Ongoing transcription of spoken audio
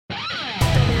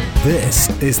This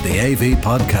is the AV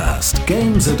Podcast,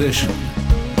 Games Edition.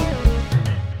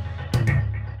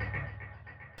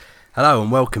 Hello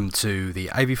and welcome to the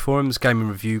AV Forums Gaming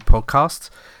Review Podcast.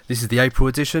 This is the April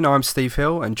edition. I'm Steve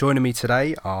Hill, and joining me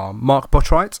today are Mark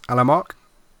Botwright. Hello, Mark.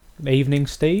 Evening,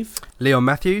 Steve. Leon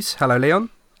Matthews. Hello, Leon.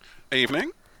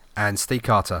 Evening. And Steve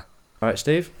Carter. All right,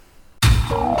 Steve.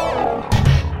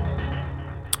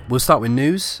 We'll start with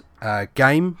news.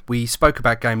 Game. We spoke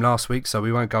about Game last week, so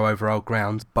we won't go over old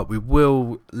ground, but we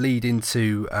will lead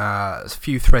into a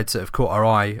few threads that have caught our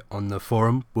eye on the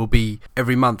forum. We'll be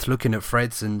every month looking at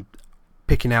threads and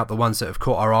picking out the ones that have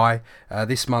caught our eye.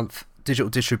 This month, digital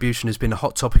distribution has been a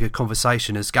hot topic of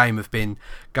conversation as Game have been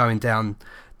going down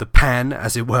the pan,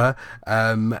 as it were,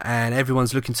 and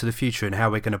everyone's looking to the future and how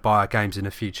we're going to buy our games in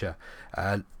the future.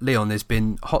 Leon, there's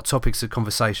been hot topics of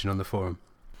conversation on the forum.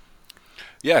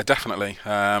 Yeah, definitely.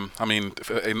 I mean,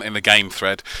 in the game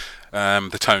thread,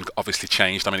 the tone obviously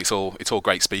changed. I mean, it's all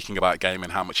great speaking about game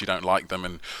and how much you don't like them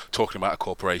and talking about a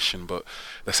corporation, but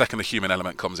the second the human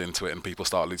element comes into it and people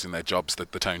start losing their jobs, the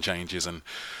tone changes and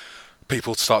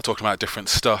people start talking about different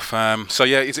stuff. So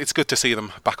yeah, it's good to see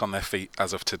them back on their feet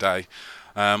as of today.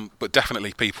 But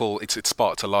definitely it's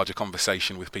sparked a larger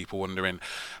conversation with people wondering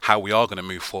how we are going to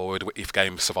move forward, if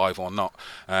games survive or not.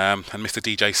 And Mr.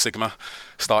 DJ Sigma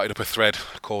started up a thread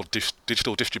called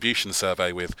Digital Distribution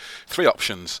Survey with 3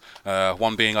 options.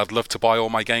 One being I'd love to buy all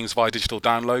my games via digital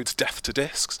downloads, death to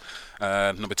discs.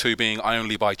 Number 2 being I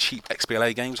only buy cheap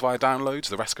XBLA games via downloads,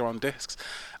 the rest are on discs.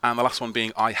 And the last one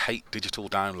being I hate digital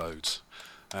downloads.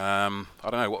 I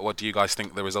don't know, what do you guys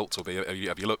think the results will be?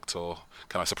 Have you looked, or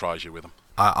can I surprise you with them?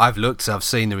 I've looked, I've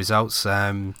seen the results.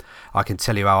 I can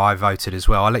tell you how I voted as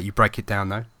well. I'll let you break it down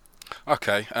though.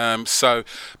 Okay, so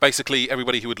basically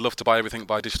everybody who would love to buy everything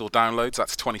by digital downloads,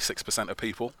 that's 26% of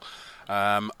people.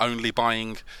 Only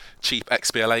buying cheap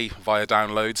XBLA via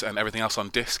downloads and everything else on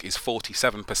disc is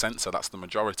 47%, so that's the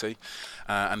majority.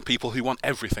 And people who want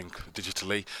everything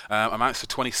digitally amounts to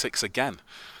 26 again.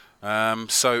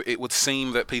 So it would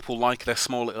seem that people like their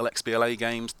small little XBLA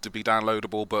games to be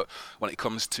downloadable, but when it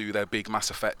comes to their big Mass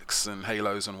Effects and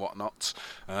Halos and whatnot,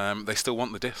 they still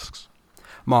want the discs.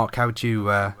 Mark, how would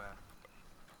you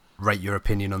rate your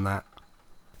opinion on that?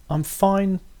 I'm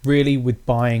fine, really, with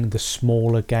buying the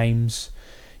smaller games,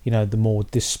 the more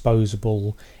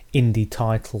disposable indie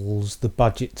titles, the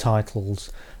budget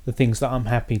titles, the things that I'm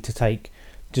happy to take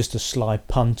just a sly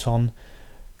punt on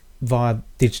via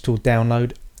digital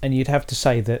download. And you'd have to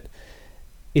say that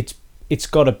it's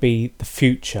got to be the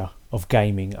future of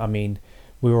gaming. I mean,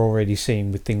 we're already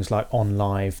seeing with things like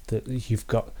OnLive that you've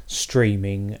got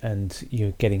streaming and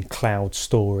you're getting cloud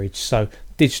storage. So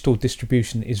digital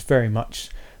distribution is very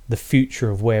much the future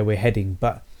of where we're heading.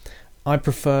 But I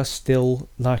prefer still,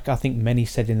 like I think many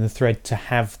said in the thread, to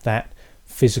have that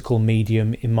physical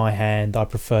medium in my hand. I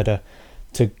prefer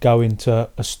to go into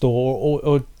a store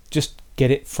or just get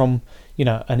it from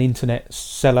an internet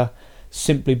seller,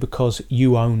 simply because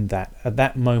you own that. At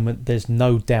that moment, there's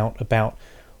no doubt about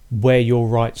where your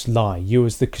rights lie. You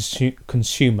as the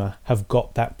consumer have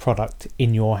got that product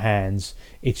in your hands.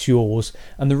 It's yours,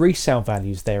 and the resale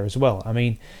value's there as well. I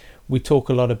mean, we talk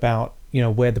a lot about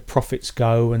where the profits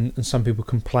go, and some people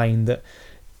complain that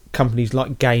companies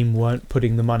like Game weren't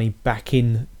putting the money back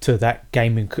into that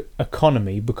gaming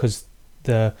economy because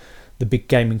the big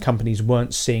gaming companies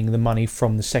weren't seeing the money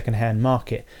from the second-hand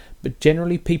market. But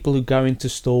generally, people who go into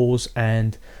stores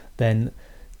and then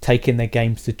take in their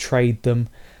games to trade them,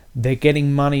 they're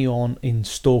getting money in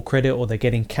store credit, or they're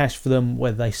getting cash for them,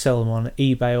 whether they sell them on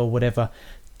eBay or whatever.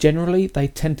 Generally, they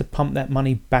tend to pump that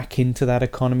money back into that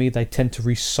economy. They tend to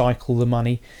recycle the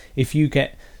money. If you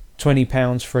get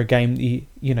 £20 for a game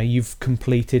that you've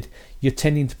completed, you're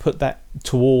tending to put that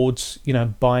towards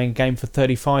buying a game for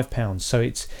 £35. So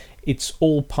it's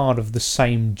all part of the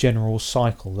same general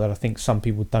cycle that I think some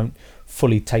people don't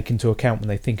fully take into account when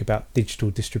they think about digital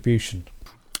distribution.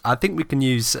 I think we can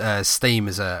use Steam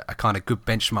as a kind of good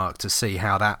benchmark to see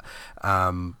how that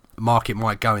market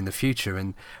might go in the future.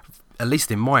 And at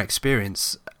least in my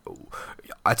experience,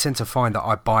 I tend to find that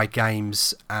I buy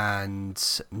games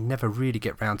and never really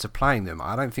get round to playing them.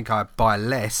 I don't think I buy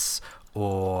less,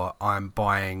 or I'm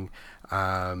buying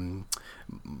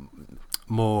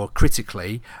more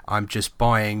critically. I'm just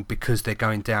buying because they're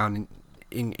going down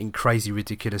in crazy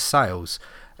ridiculous sales.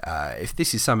 If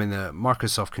this is something that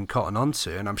Microsoft can cotton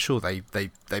onto, and I'm sure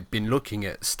they've been looking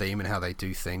at Steam and how they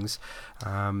do things,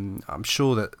 I'm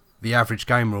sure that the average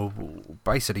gamer will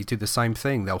basically do the same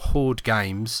thing. They'll hoard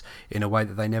games in a way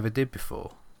that they never did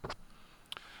before.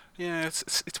 Yeah,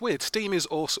 it's weird. Steam is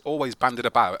also always banded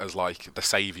about as like the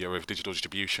saviour of digital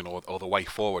distribution or the way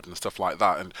forward and stuff like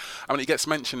that. And I mean, it gets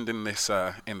mentioned in this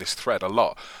thread a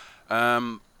lot.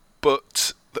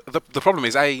 But the problem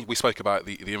is, we spoke about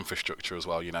the infrastructure as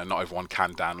well. You know, not everyone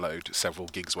can download several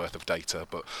gigs worth of data,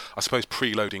 but I suppose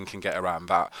preloading can get around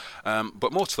that.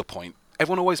 But more to the point,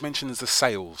 everyone always mentions the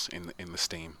sales in the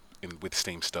Steam with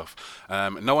Steam stuff.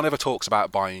 No one ever talks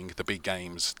about buying the big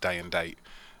games day and date.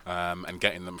 And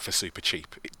getting them for super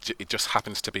cheap. It just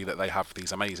happens to be that they have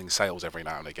these amazing sales every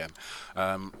now and again.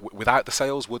 Without the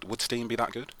sales, would Steam be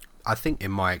that good? I think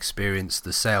in my experience,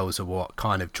 the sales are what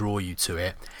kind of draw you to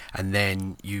it, and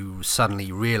then you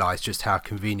suddenly realise just how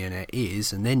convenient it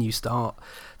is, and then you start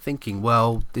thinking,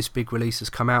 well, this big release has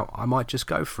come out, I might just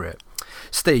go for it.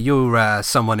 Steve, you're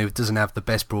someone who doesn't have the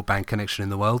best broadband connection in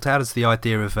the world. How does the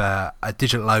idea of a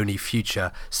digital-only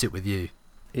future sit with you?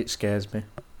 It scares me.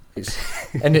 It's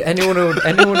anyone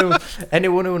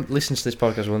who listens to this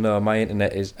podcast will know my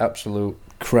internet is absolute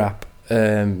crap.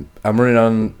 I'm running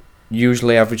on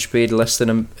usually average speed less than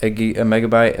a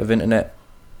megabyte of internet,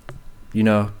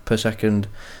 per second.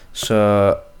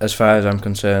 So as far as I'm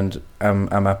concerned, I'm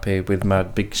happy with my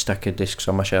big stack of discs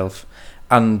on my shelf,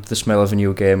 and the smell of a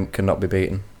new game cannot be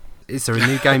beaten. Is there a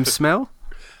new game smell?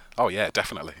 Oh yeah,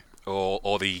 definitely.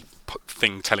 Or the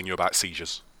thing telling you about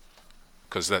seizures.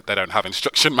 Because they don't have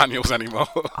instruction manuals anymore.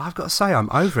 I've got to say, I'm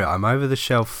over it. I'm over the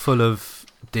shelf full of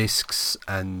discs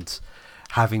and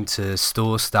having to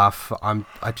store stuff.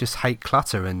 I just hate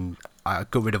clutter, and I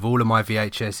got rid of all of my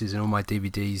VHSs and all my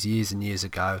DVDs years and years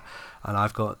ago, and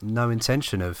I've got no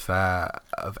intention of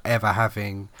ever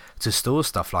having to store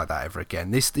stuff like that ever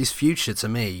again. This future to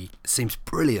me seems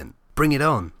brilliant. Bring it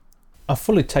on. I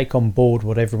fully take on board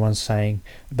what everyone's saying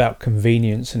about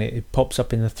convenience, and it pops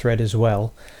up in the thread as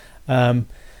well.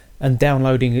 And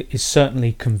downloading is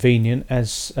certainly convenient,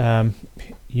 as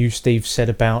you, Steve, said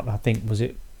about, I think, was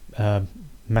it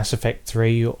Mass Effect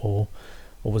 3 or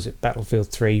was it Battlefield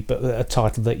 3, but a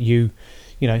title that you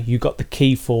got the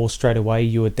key for straight away.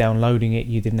 You were downloading it,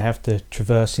 you didn't have to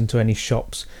traverse into any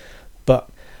shops. But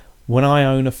when I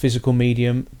own a physical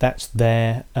medium, that's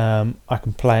there. I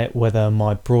can play it whether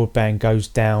my broadband goes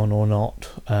down or not.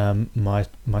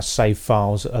 My save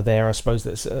files are there. I suppose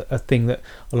that's a thing that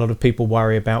a lot of people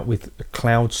worry about with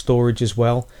cloud storage as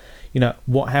well.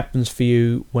 What happens for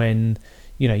you when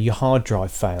your hard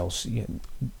drive fails?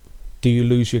 Do you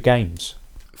lose your games?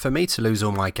 For me to lose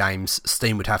all my games,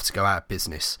 Steam would have to go out of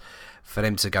business. For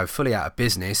them to go fully out of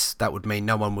business, that would mean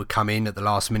no one would come in at the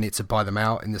last minute to buy them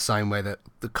out, in the same way that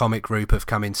the Comic Group have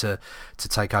come in to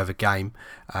take over Game.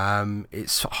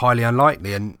 It's highly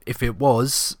unlikely, and if it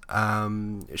was,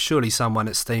 surely someone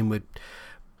at Steam would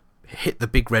hit the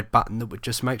big red button that would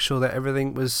just make sure that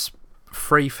everything was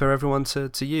free for everyone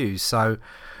to use. So,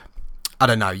 I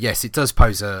don't know. Yes, it does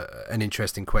pose an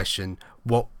interesting question.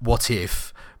 What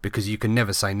if? Because you can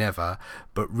never say never,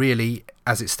 but really,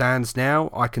 as it stands now,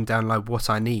 I can download what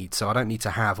I need, so I don't need to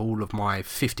have all of my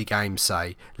 50 games,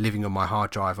 say, living on my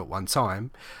hard drive at one time.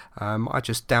 I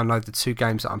just download the 2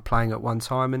 games that I'm playing at one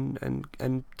time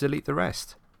and delete the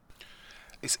rest.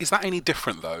 Is that any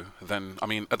different, though, than... I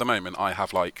mean, at the moment, I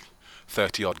have,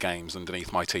 30-odd games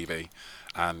underneath my TV,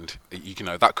 and,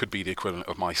 that could be the equivalent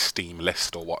of my Steam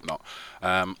list or whatnot.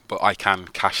 But I can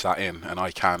cash that in, and I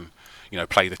can...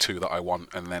 play the 2 that I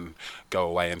want and then go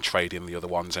away and trade in the other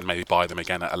ones and maybe buy them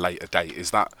again at a later date.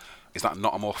 Is that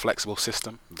not a more flexible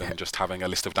system than just having a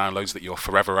list of downloads that you're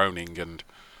forever owning and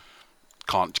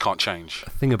can't change? The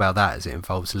thing about that is it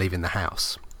involves leaving the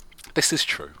house. This is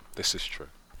true.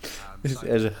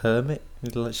 As a hermit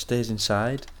who stays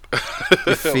inside,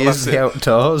 he fears the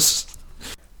outdoors.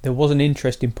 There was an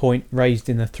interesting point raised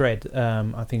in the thread.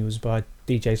 I think it was by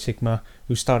DJ Sigma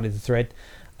who started the thread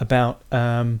about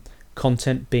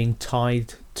content being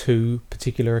tied to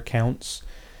particular accounts.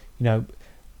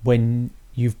 When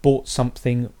you've bought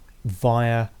something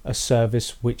via a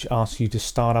service which asks you to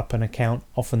start up an account,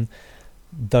 often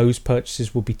those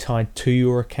purchases will be tied to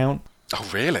your account. Oh,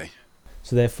 really?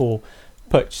 So therefore,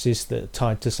 purchases that are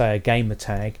tied to, say, a gamer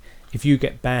tag, if you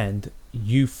get banned,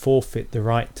 you forfeit the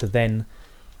right to then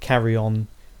carry on,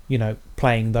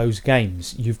 playing those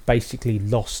games. You've basically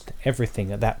lost everything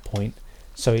at that point.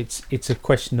 So it's a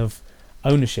question of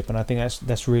ownership, and I think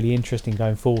that's really interesting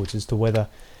going forwards as to whether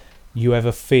you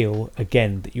ever feel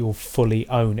again that you'll fully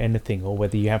own anything, or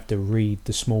whether you have to read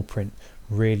the small print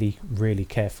really, really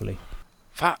carefully.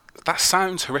 That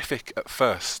sounds horrific at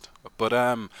first, but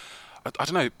I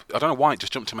don't know why it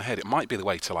just jumped in my head. It might be the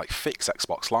way to like fix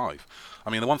Xbox Live. I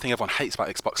mean, the one thing everyone hates about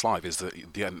Xbox Live is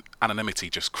that the anonymity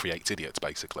just creates idiots,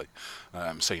 basically.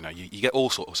 So you get all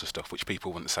sorts of stuff which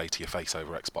people wouldn't say to your face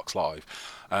over Xbox Live.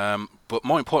 But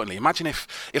more importantly, imagine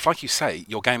if like you say,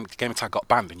 your gamer tag got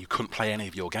banned and you couldn't play any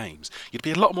of your games. You'd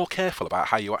be a lot more careful about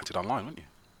how you acted online, wouldn't you?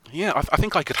 Yeah, I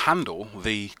think I could handle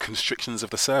the constrictions of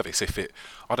the service if it,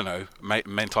 I don't know,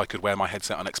 meant I could wear my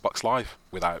headset on Xbox Live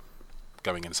without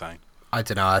going insane. I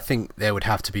don't know. I think there would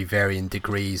have to be varying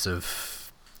degrees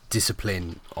of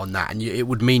discipline on that, and it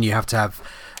would mean you have to have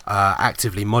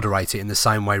actively moderate it in the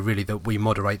same way, really, that we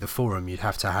moderate the forum. You'd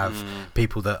have to have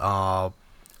people that are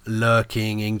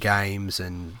lurking in games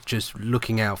and just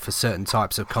looking out for certain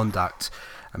types of conduct.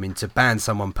 I mean, to ban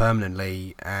someone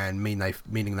permanently and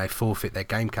meaning they forfeit their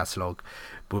game catalogue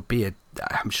would be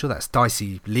I'm sure that's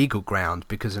dicey legal ground,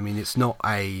 because I mean it's not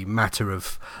a matter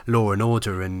of law and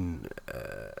order and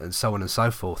so on and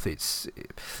so forth. It's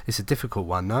a difficult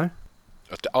one, no?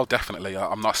 Oh, definitely.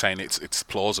 I'm not saying it's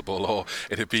plausible or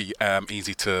it'd be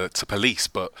easy to police,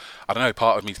 but I don't know.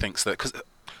 Part of me thinks that, because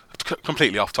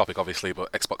completely off topic, obviously,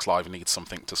 but Xbox Live needs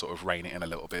something to sort of rein it in a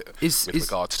little bit with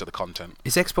regards to the content.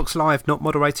 Is Xbox Live not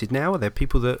moderated now? Are there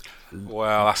people that...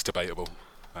 Well, that's debatable.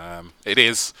 It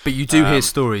is. But you do hear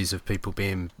stories of people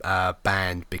being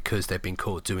banned because they've been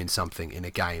caught doing something in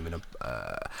a game, and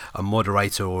a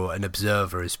moderator or an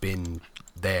observer has been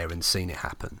there and seen it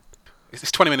happen. It's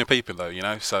 20 million people, though, you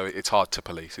know, so it's hard to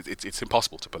police. It's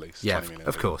impossible to police. Yeah,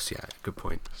 of course, yeah. Good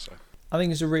point. So. I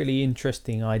think it's a really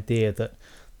interesting idea that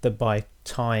by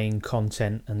tying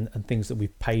content and things that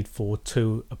we've paid for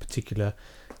to a particular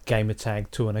gamer tag,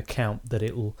 to an account, that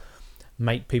it will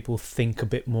make people think a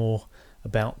bit more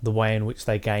about the way in which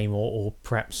they game, or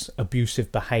perhaps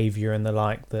abusive behaviour and the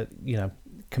like that, you know,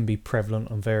 can be prevalent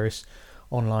on various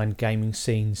online gaming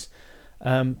scenes.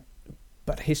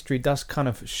 But history does kind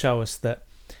of show us that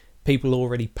people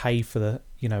already pay for the,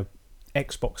 you know,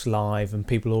 Xbox Live, and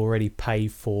people already pay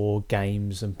for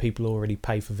games, and people already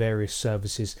pay for various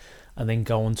services, and then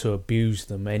go on to abuse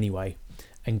them anyway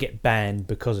and get banned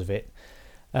because of it.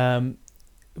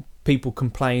 People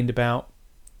complained about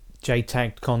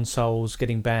J-tagged consoles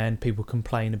getting banned. People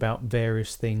complain about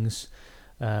various things,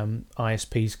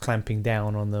 ISPs clamping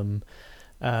down on them.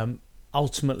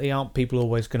 Ultimately, aren't people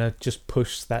always going to just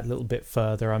push that little bit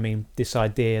further? I mean, this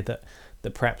idea that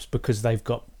perhaps because they've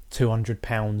got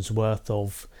 £200 worth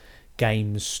of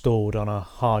games stored on a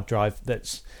hard drive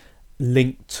that's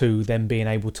linked to them being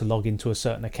able to log into a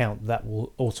certain account, that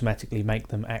will automatically make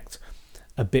them act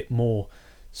a bit more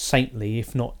saintly,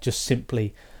 if not just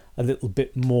simply a little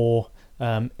bit more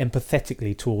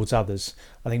empathetically towards others,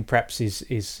 I think perhaps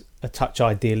is a touch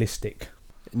idealistic.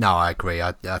 No, I agree.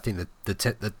 I think that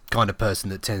the kind of person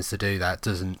that tends to do that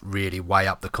doesn't really weigh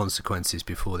up the consequences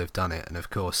before they've done it. And of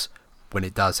course, when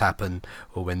it does happen,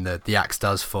 or when the axe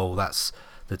does fall, that's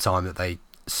the time that they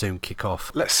soon kick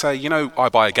off. Let's say, you know, I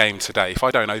buy a game today. If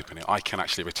I don't open it, I can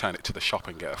actually return it to the shop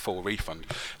and get a full refund.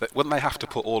 Wouldn't they have to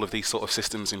put all of these sort of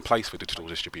systems in place for digital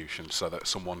distribution so that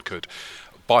someone could,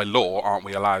 by law, aren't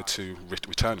we allowed to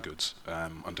return goods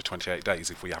under 28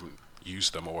 days if we haven't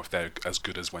used them, or if they're as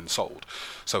good as when sold?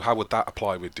 So how would that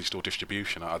apply with digital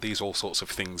distribution? Are these all sorts of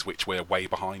things which we're way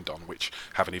behind on, which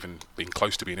haven't even been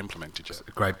close to being implemented yet?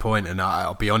 Great point, and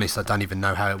I'll be honest, I don't even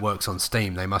know how it works on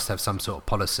Steam. They must have some sort of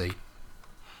policy.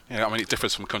 Yeah, I mean, it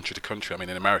differs from country to country. I mean,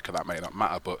 in America that may not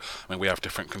matter, but I mean, we have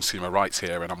different consumer rights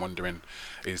here, and I'm wondering,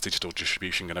 is digital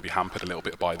distribution going to be hampered a little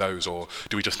bit by those, or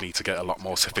do we just need to get a lot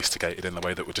more sophisticated in the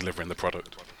way that we're delivering the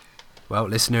product? Well,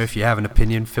 listener, if you have an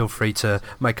opinion, feel free to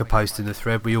make a post in the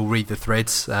thread. We all read the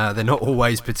threads. They're not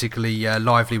always particularly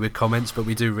lively with comments, but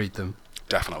we do read them.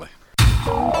 Definitely.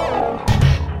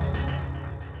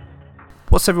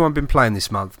 What's everyone been playing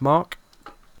this month, Mark?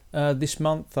 This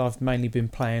month I've mainly been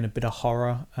playing a bit of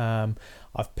horror.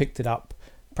 I've picked it up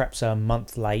perhaps a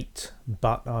month late,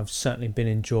 but I've certainly been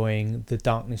enjoying The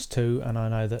Darkness 2, and I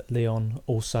know that Leon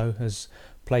also has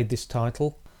played this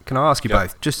title. Can I ask you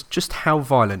both, just how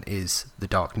violent is The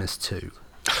Darkness 2?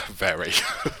 Very.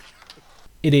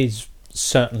 It is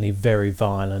certainly very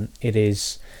violent.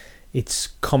 It's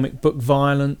comic book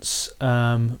violence,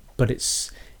 but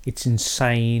it's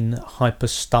insane, hyper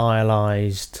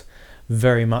stylized,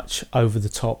 very much over the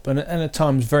top, and at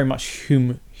times very much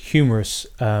humorous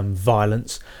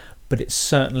violence. But it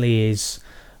certainly is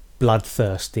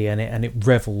bloodthirsty, and it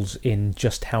revels in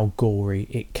just how gory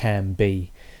it can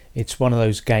be. It's one of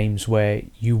those games where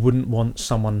you wouldn't want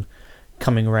someone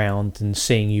coming around and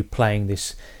seeing you playing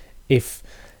this if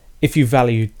you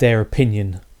valued their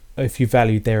opinion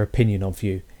of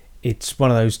you. It's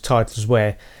one of those titles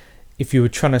where if you were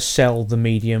trying to sell the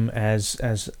medium as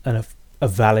a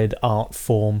valid art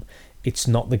form, it's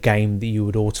not the game that you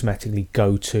would automatically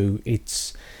go to.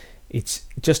 It's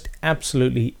just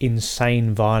absolutely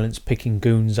insane violence, picking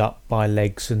goons up by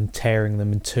legs and tearing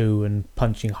them in two and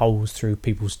punching holes through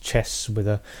people's chests with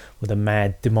a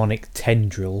mad demonic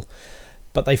tendril.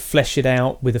 But they flesh it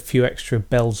out with a few extra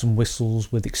bells and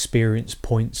whistles with experience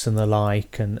points and the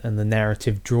like, and the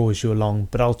narrative draws you along.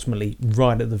 But ultimately,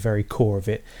 right at the very core of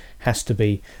it, has to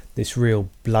be this real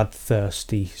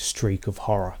bloodthirsty streak of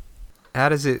horror. How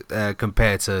does it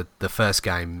compare to the first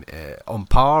game? On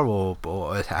par, or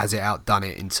has it outdone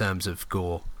it in terms of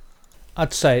gore?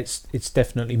 I'd say it's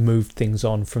definitely moved things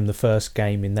on from the first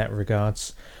game in that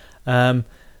regards,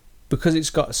 because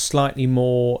it's got a slightly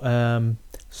more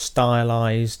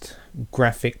stylized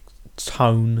graphic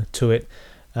tone to it.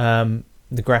 The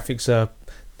graphics are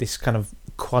this kind of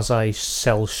quasi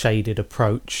cel shaded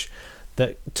approach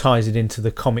that ties it into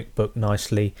the comic book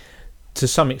nicely. To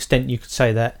some extent, you could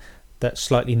say that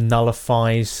slightly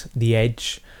nullifies the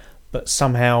edge, but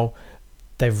somehow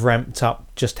they've ramped up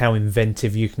just how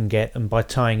inventive you can get, and by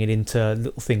tying it into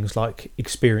little things like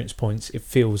experience points, it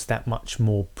feels that much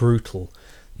more brutal.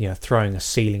 You know, throwing a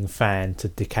ceiling fan to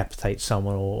decapitate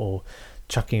someone, or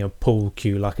chucking a pool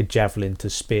cue like a javelin to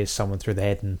spear someone through the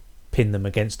head and pin them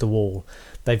against a wall.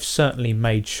 They've certainly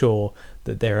made sure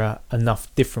that there are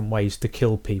enough different ways to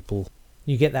kill people.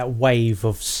 You get that wave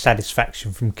of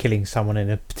satisfaction from killing someone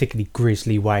in a particularly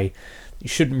grisly way. You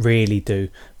shouldn't really do,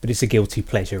 but it's a guilty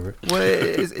pleasure. Well,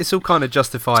 it's all kind of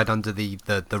justified under the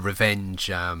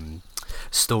revenge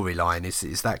storyline.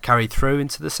 Is that carried through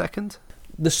into the second?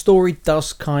 The story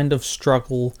does kind of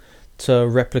struggle to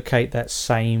replicate that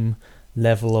same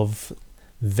level of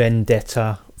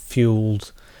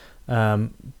vendetta-fueled,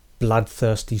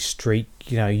 bloodthirsty streak.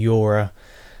 You know, you're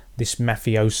this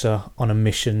mafiosa on a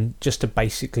mission just to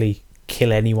basically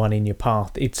kill anyone in your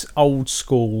path. It's old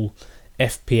school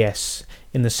FPS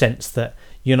in the sense that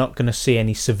you're not going to see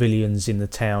any civilians in the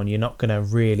town. You're not going to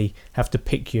really have to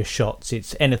pick your shots.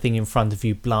 It's anything in front of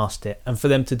you, blast it. And for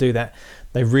them to do that,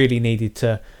 they really needed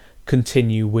to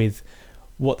continue with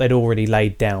what they'd already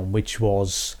laid down, which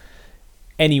was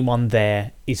anyone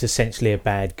there is essentially a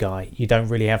bad guy. You don't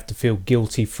really have to feel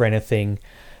guilty for anything.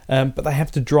 But they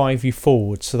have to drive you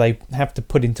forward, so they have to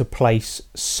put into place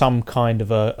some kind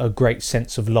of a great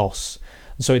sense of loss.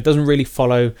 And so it doesn't really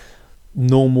follow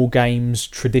normal games,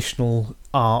 traditional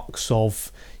arcs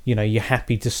of, you know, you're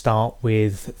happy to start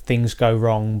with, things go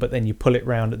wrong, but then you pull it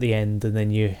round at the end and then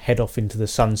you head off into the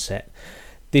sunset.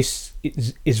 This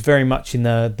is very much in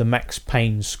the Max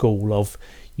Payne school of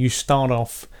you start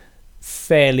off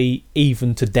fairly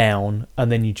even to down and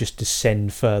then you just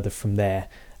descend further from there.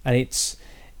 And it's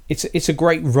a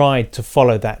great ride to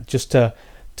follow that, just to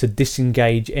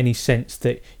disengage any sense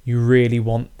that you really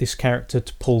want this character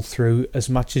to pull through, as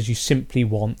much as you simply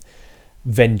want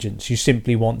vengeance. You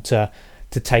simply want to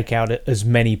take out as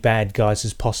many bad guys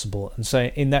as possible. And so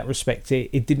in that respect,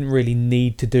 it didn't really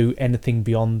need to do anything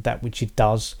beyond that which it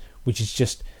does, which is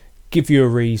just give you a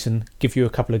reason, give you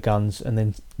a couple of guns, and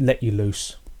then let you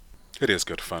loose. It is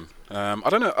good fun. I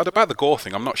don't know about the gore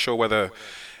thing. I'm not sure whether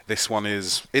this one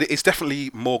is... It's definitely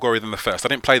more gory than the first. I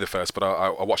didn't play the first, but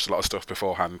I watched a lot of stuff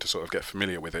beforehand to sort of get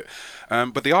familiar with it.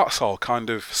 But the art style kind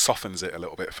of softens it a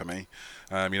little bit for me.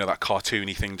 You know, that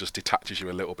cartoony thing just detaches you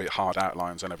a little bit, hard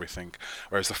outlines and everything.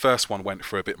 Whereas the first one went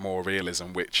for a bit more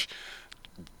realism, which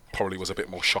probably was a bit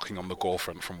more shocking on the gore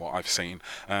front from what I've seen.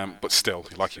 But still,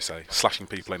 like you say, slashing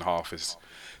people in half it's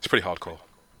pretty hardcore.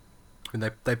 And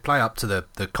they play up to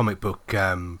the comic book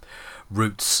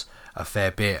roots a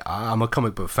fair bit. I'm a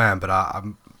comic book fan, but I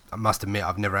must admit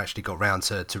I've never actually got round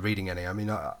to reading any. I mean,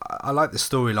 I like the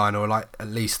storyline, or like at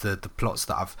least the plots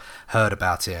that I've heard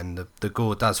about it, and the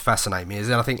gore does fascinate me.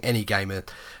 And I think any gamer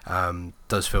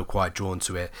does feel quite drawn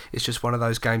to it. It's just one of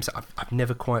those games that I've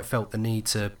never quite felt the need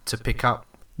to pick up.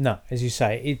 No, as you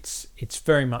say, it's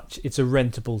very much, it's a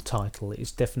rentable title.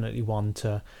 It's definitely one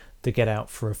to get out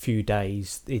for a few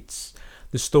days.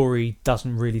 The story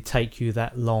doesn't really take you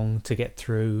that long to get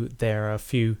through. There are a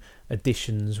few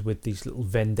additions with these little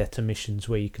vendetta missions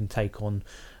where you can take on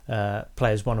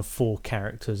play as one of 4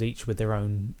 characters, each with their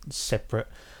own separate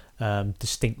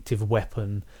distinctive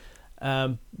weapon.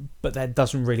 But that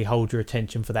doesn't really hold your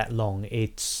attention for that long.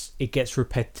 It gets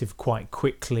repetitive quite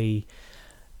quickly,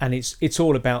 and it's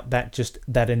all about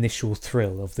that initial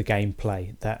thrill of the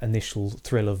gameplay, that initial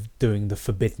thrill of doing the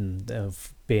forbidden,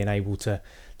 of being able to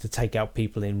take out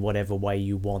people in whatever way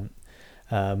you want,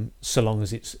 so long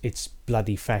as it's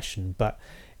bloody fashion. But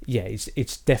yeah,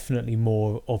 it's definitely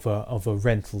more of a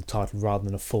rental title rather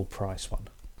than a full price one.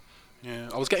 Yeah,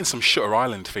 I was getting some Shutter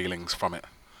Island feelings from it.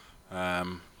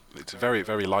 It's very,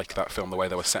 very like that film, the way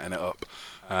they were setting it up.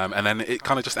 And then it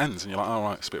kind of just ends, and you're like, oh,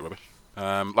 right, it's a bit rubbish.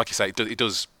 Like you say, it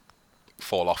does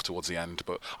fall off towards the end,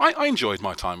 but I enjoyed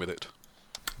my time with it.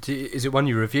 Is it one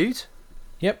you reviewed?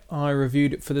 Yep, I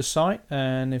reviewed it for the site,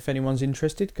 and if anyone's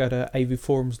interested, go to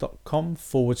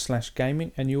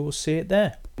avforums.com/gaming and you'll see it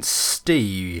there.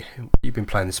 Steve, what have you been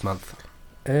playing this month?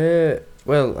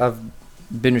 Well, I've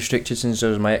been restricted since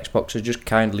my Xbox has just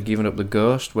kindly given up the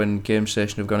ghost when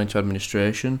GameStation have gone into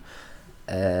administration.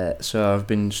 So I've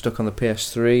been stuck on the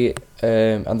PS3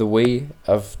 and the Wii.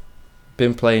 I've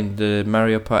been playing the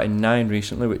Mario Party 9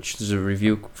 recently, which there's a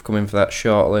review coming for that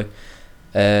shortly.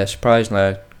 Surprisingly,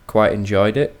 I quite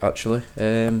enjoyed it, actually.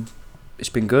 It's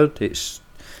been good.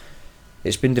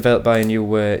 It's been developed by a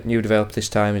new developer this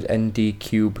time. It's ND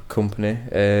Cube Company.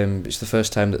 It's the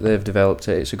first time that they've developed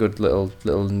it. It's a good little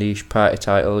niche party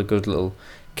title, a good little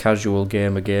casual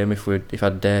game, if I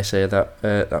dare say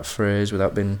that phrase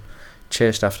without being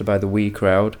chased after by the Wii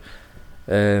crowd.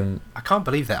 I can't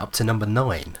believe they're up to number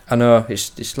 9. I know,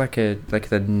 it's like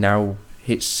the Now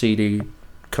Hits CD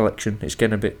collection. It's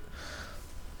getting a bit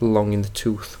long in the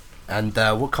tooth. And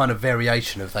what kind of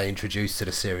variation have they introduced to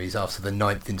the series after the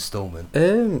 9th instalment?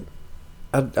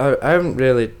 I haven't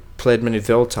really played many of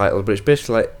the old titles, but it's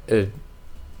basically like a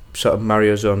sort of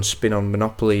Mario Zone spin on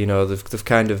Monopoly. You know, they've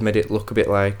kind of made it look a bit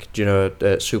like,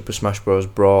 Super Smash Bros.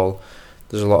 Brawl.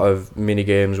 There's a lot of mini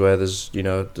games where there's a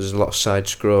lot of side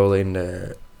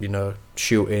scrolling,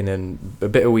 shooting and a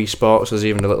bit of Wii Sports. There's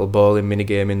even a little bowling mini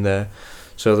game in there.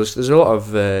 So there's a lot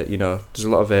of there's a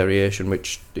lot of variation,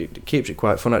 which it keeps it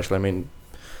quite fun actually. I mean,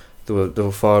 there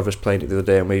were 4 of us playing it the other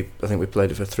day, and I think we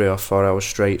played it for 3 or 4 hours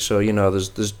straight. So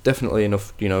there's definitely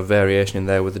enough variation in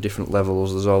there with the different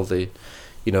levels. There's all the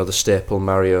the staple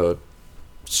Mario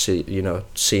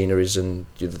sceneries and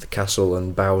the castle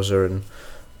and Bowser and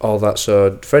all that.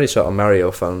 So for any sort of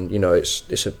Mario fan,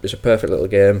 it's a perfect little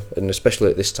game, and especially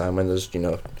at this time when there's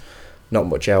not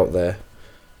much out there,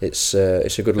 it's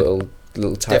a good little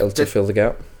title to fill the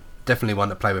gap. Definitely one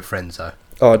to play with friends though.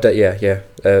 Oh yeah.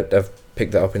 I've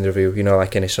picked that up in the review.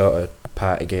 Like any sort of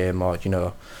party game or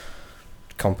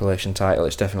compilation title,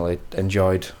 it's definitely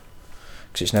enjoyed,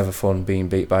 because it's never fun being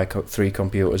beat by 3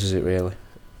 computers, is it really?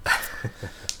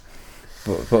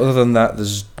 but other than that,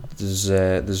 there's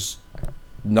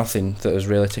nothing that has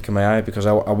really taken my eye, because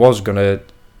I was gonna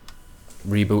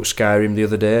reboot Skyrim the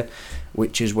other day,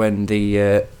 which is when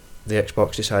the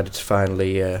Xbox decided to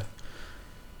finally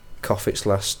cough its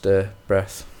last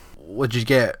breath. What did you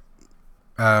get?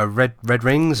 Red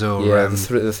rings or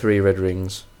the 3 red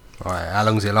rings. Right, how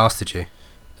long has it lasted you?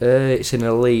 It's in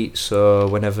Elite, so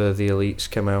whenever the Elites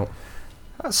come out.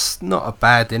 That's not a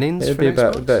bad innings. It'll be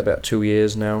about 2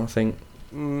 years now, I think.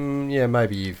 Yeah,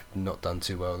 maybe you've not done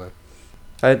too well then.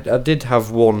 I did have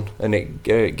one, and it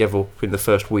gave up in the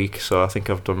first week, so I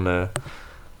think I've done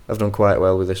quite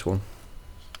well with this one.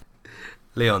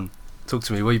 Leon, talk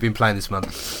to me. What have you been playing this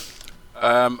month?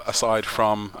 Aside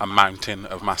from a mountain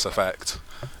of Mass Effect,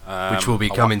 which we'll be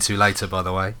coming to later, by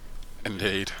the way.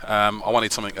 Indeed. I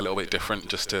wanted something a little bit different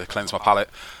just to cleanse my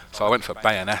palate, so I went for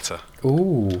Bayonetta.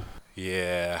 Ooh.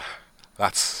 Yeah,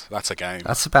 that's a game.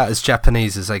 That's about as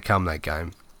Japanese as they come, that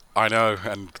game. I know,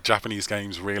 and Japanese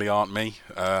games really aren't me.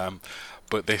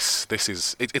 But this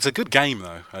is it's a good game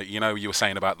though. You were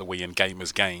saying about the Wii and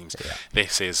gamers games. Yeah.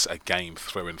 This is a game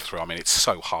through and through. I mean, it's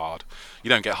so hard. You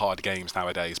don't get hard games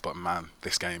nowadays, but man,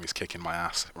 this game is kicking my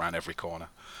ass around every corner.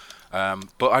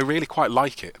 But I really quite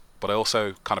like it, but I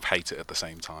also kind of hate it at the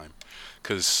same time,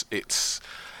 because it's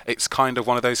kind of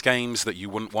one of those games that you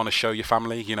wouldn't want to show your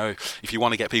family. If you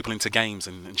want to get people into games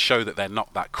and show that they're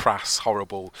not that crass,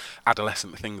 horrible,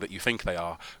 adolescent thing that you think they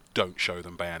are, don't show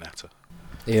them Bayonetta.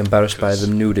 Are you embarrassed by the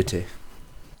nudity?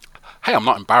 Hey, I'm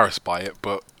not embarrassed by it,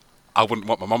 but I wouldn't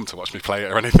want my mum to watch me play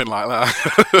it or anything like that.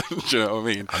 Do you know what I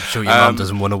mean? I'm sure your mum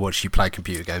doesn't want to watch you play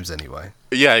computer games anyway.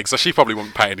 Yeah, exactly. She probably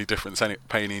wouldn't pay any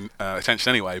attention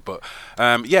anyway. But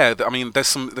I mean, there's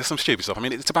some stupid stuff. I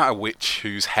mean, it's about a witch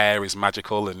whose hair is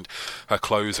magical and her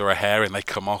clothes are her hair, and they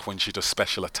come off when she does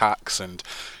special attacks, and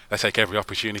they take every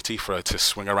opportunity for her to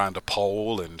swing around a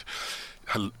pole, and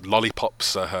her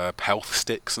lollipops are her health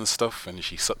sticks and stuff, and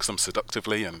she sucks them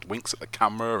seductively and winks at the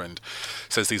camera and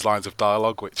says these lines of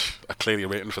dialogue which are clearly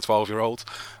written for 12-year-olds.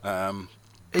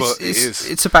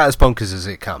 It's about as bonkers as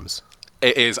it comes.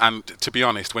 It is, and to be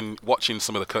honest, when watching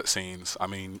some of the cutscenes, I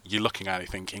mean, you're looking at it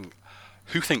thinking,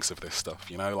 who thinks of this stuff?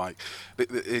 Like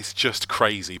it's just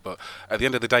crazy. But at the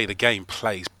end of the day, the game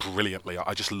plays brilliantly.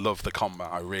 I just love the combat,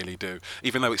 I really do.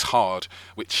 Even though it's hard,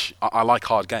 which I like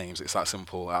hard games. It's that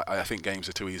simple. I think games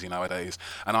are too easy nowadays,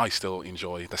 and I still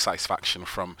enjoy the satisfaction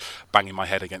from banging my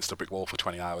head against a brick wall for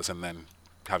 20 hours and then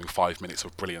having 5 minutes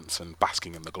of brilliance and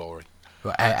basking in the glory.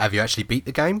 Well, have you actually beat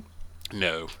the game?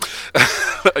 No.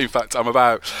 In fact, I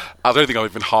don't think I'm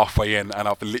even halfway in, and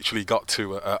I've literally got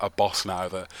to a boss now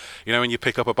that, when you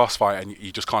pick up a boss fight and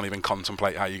you just can't even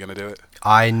contemplate how you're going to do it.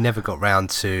 I never got round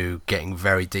to getting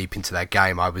very deep into that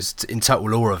game. I was in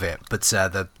total awe of it, but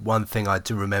the one thing I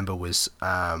do remember was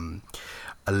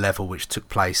a level which took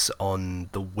place on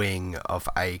the wing of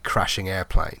a crashing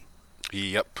airplane.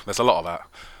 Yep, there's a lot of that.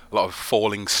 A lot of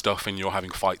falling stuff, and you're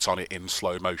having fights on it in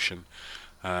slow motion.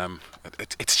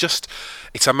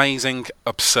 It's amazing,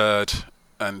 absurd,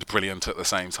 and brilliant at the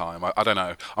same time. I don't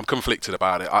know. I'm conflicted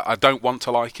about it. I don't want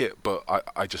to like it, but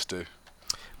I just do.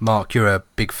 Mark, you're a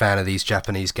big fan of these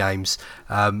Japanese games.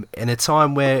 In a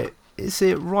time where, is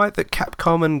it right that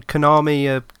Capcom and Konami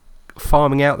are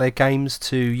farming out their games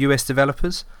to US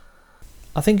developers?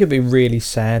 I think it'd be really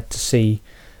sad to see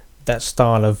that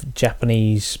style of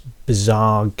Japanese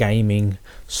bizarre gaming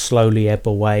slowly ebb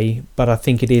away, but I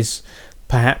think it is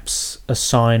perhaps a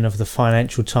sign of the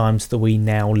financial times that we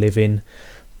now live in,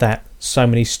 that so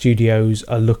many studios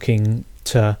are looking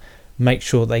to make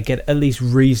sure they get at least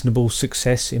reasonable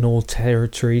success in all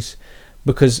territories,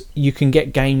 because you can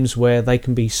get games where they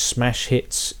can be smash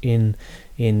hits in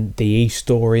the East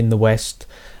or in the West,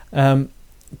 but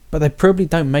they probably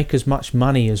don't make as much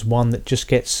money as one that just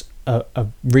gets a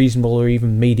reasonable or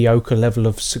even mediocre level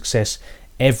of success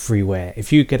everywhere.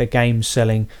 If you get a game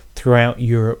selling throughout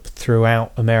Europe,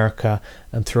 throughout America,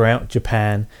 and throughout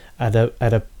Japan at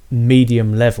a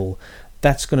medium level,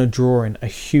 that's going to draw in a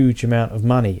huge amount of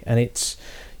money, and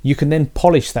you can then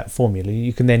polish that formula.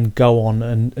 You can then go on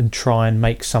and try and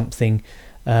make something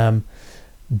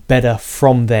better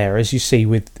from there, as you see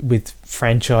with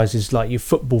franchises like your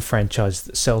football franchise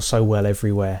that sell so well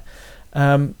everywhere.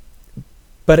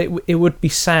 But it would be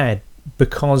sad,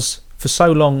 because for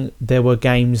so long there were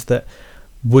games that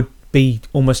would be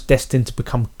almost destined to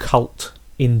become cult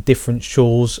in different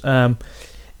shores. An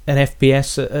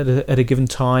FPS at a given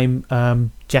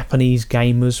time, Japanese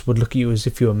gamers would look at you as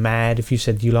if you were mad if you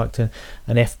said you liked an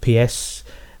FPS.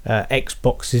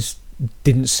 Xboxes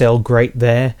didn't sell great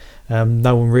there.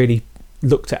 No one really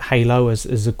looked at Halo as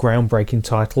a groundbreaking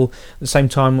title. At the same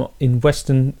time, in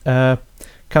Western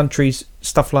countries,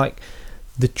 stuff like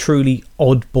the truly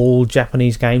oddball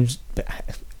Japanese games,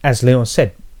 as Leon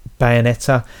said,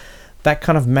 Bayonetta, that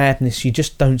kind of madness you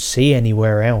just don't see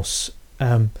anywhere else.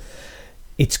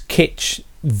 It's kitsch,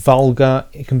 vulgar,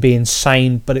 it can be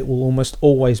insane, but it will almost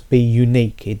always be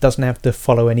unique. It doesn't have to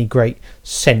follow any great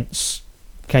sense.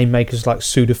 Game makers like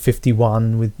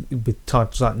Suda51 with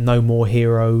titles like No More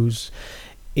Heroes,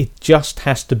 it just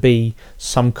has to be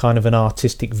some kind of an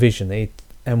artistic vision.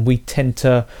 And we tend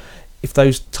to, if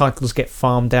those titles get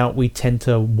farmed out, we tend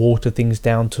to water things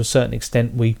down to a certain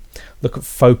extent. We look at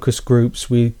focus groups,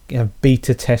 we have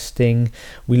beta testing,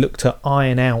 we look to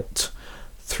iron out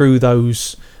through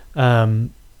those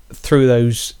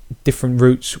different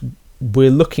routes. We're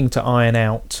looking to iron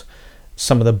out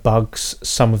some of the bugs,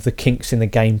 some of the kinks in the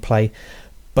gameplay,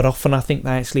 but often I think they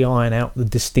actually iron out the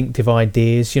distinctive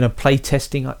ideas. Play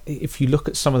testing, if you look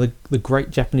at some of the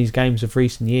great Japanese games of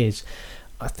recent years,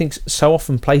 I think so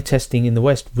often playtesting in the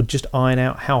West would just iron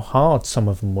out how hard some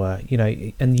of them were,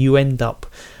 and you end up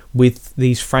with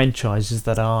these franchises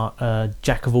that are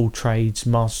jack of all trades,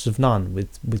 masters of none,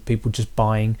 with people just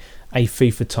buying a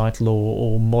FIFA title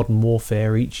or Modern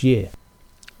Warfare each year.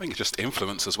 I think it's just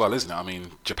influence as well, isn't it? I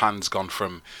mean, Japan's gone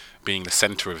from being the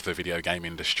centre of the video game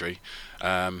industry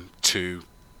to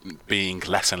being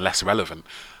less and less relevant.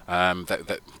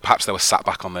 That perhaps they were sat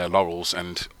back on their laurels,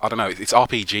 and I don't know, it's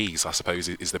RPGs, I suppose,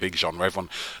 is the big genre.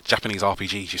 Japanese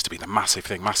RPGs used to be the massive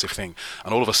thing,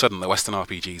 and all of a sudden the Western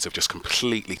RPGs have just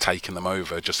completely taken them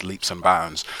over, just leaps and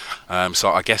bounds.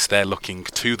 So I guess they're looking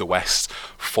to the West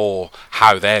for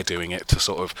how they're doing it to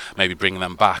sort of maybe bring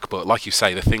them back. But like you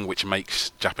say, the thing which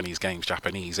makes Japanese games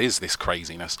Japanese is this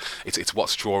craziness. It's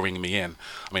what's drawing me in.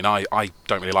 I mean, I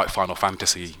don't really like Final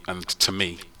Fantasy, and to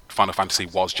me, Final Fantasy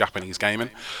was Japanese gaming,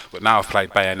 but now I've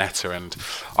played Bayonetta, and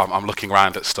I'm looking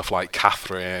around at stuff like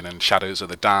Catherine and Shadows of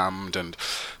the Damned and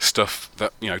stuff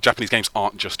that, Japanese games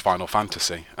aren't just Final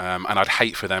Fantasy, and I'd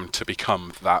hate for them to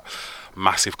become that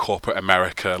massive corporate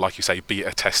America, like you say,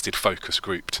 beta tested, focus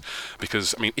grouped,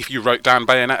 because I mean, if you wrote down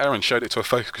Bayonetta and showed it to a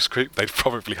focus group, they'd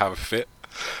probably have a fit.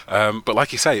 But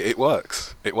like you say, it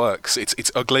works. It works.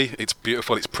 It's ugly, it's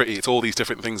beautiful, it's pretty, it's all these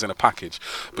different things in a package.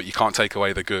 But you can't take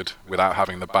away the good without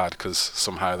having the bad, because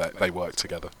somehow they work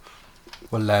together.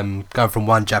 Well, going from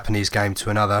one Japanese game to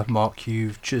another, Mark,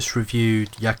 you've just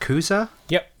reviewed Yakuza?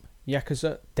 Yep,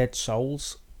 Yakuza Dead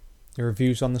Souls. The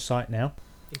review's on the site now.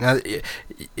 Now,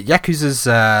 Yakuza's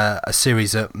a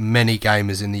series that many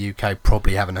gamers in the UK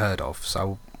probably haven't heard of,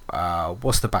 so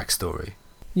what's the backstory?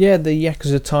 Yeah, the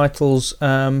Yakuza titles,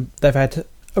 they've had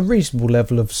a reasonable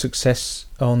level of success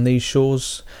on these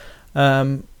shores.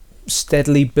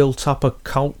 Steadily built up a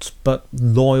cult but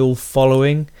loyal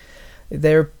following.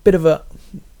 They're a bit of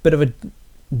a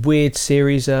weird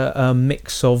series, a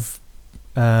mix of,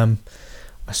 I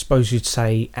suppose you'd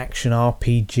say, action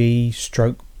RPG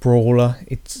stroke brawler.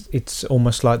 It's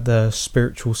almost like the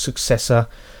spiritual successor,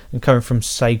 and coming from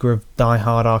Sega of Die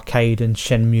Hard Arcade and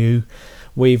Shenmue,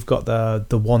 we've got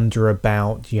the wander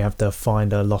about. You have to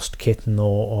find a lost kitten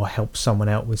or help someone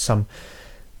out with some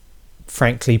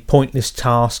frankly pointless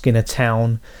task in a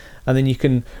town, and then you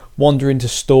can wander into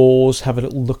stores, have a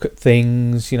little look at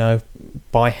things,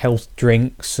 buy health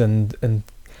drinks and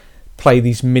play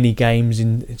these mini games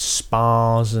in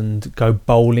spas and go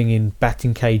bowling in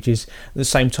batting cages. At the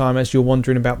same time as you're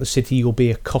wandering about the city, you'll be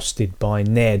accosted by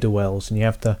ne'er-do-wells, and you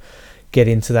have to get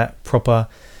into that proper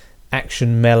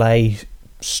action melee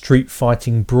street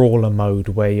fighting brawler mode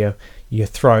where you're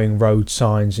throwing road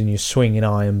signs and you're swinging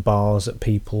iron bars at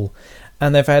people.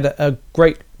 And they've had a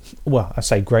great, well, I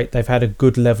say great, they've had a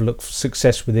good level of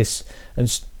success with this,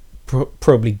 and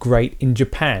probably great in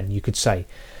Japan, you could say.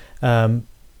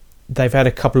 They've had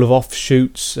a couple of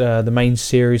offshoots. The main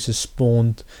series has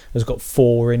got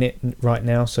 4 in it right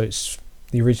now, so it's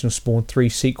the original spawned 3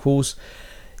 sequels.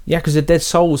 Yakuza Dead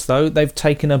Souls, though, they've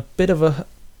taken a bit of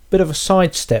a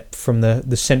sidestep from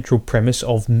the central premise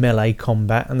of melee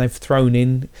combat, and they've thrown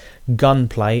in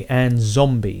gunplay and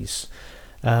zombies.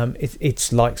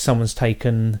 It's like someone's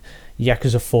taken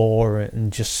Yakuza 4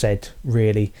 and just said,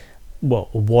 really,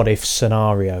 well, a what if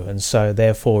scenario, and so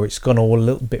therefore it's gone all a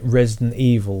little bit Resident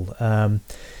Evil.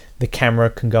 The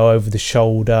camera can go over the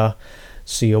shoulder,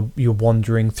 so you're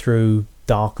wandering through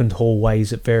darkened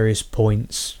hallways at various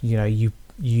points. You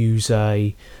use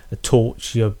a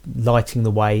torch, you're lighting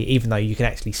the way, even though you can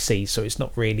actually see, so it's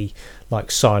not really like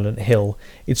Silent Hill.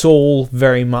 It's all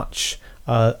very much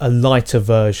a lighter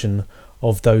version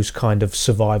of those kind of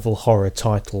survival horror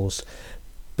titles.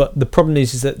 But the problem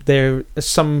is that there are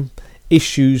some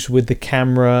issues with the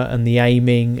camera and the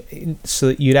aiming, so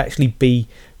that you'd actually be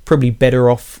probably better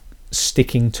off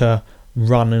sticking to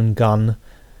run and gun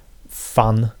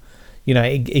fun.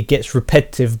 It gets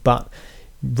repetitive, but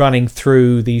running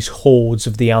through these hordes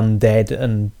of the undead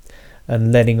and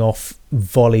letting off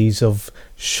volleys of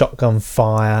shotgun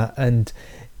fire, and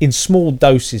in small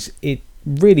doses, it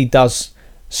really does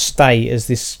stay as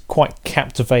this quite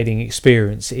captivating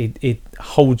experience. It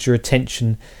holds your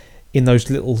attention in those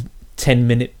little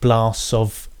 10-minute blasts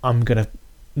of I'm going to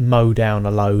mow down a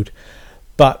load.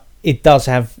 But it does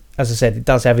have, as I said, it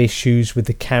does have issues with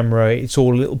the camera. It's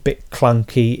all a little bit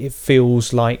clunky. It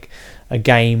feels like a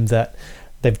game that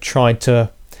they've tried to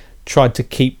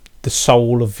keep the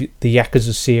soul of the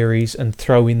Yakuza series and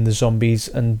throw in the zombies,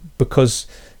 and because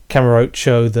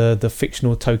Kamurocho, the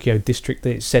fictional Tokyo district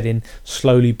that it's set in,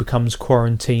 slowly becomes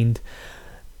quarantined,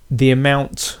 the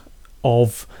amount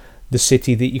of the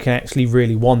city that you can actually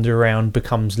really wander around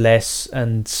becomes less,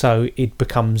 and so it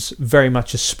becomes very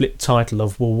much a split title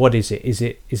of, well, what is it? Is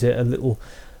it a little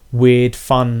weird,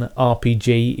 fun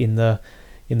RPG in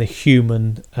the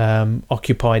human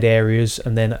occupied areas,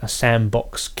 and then a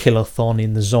sandbox killathon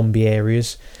in the zombie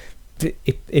areas?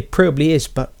 It probably is,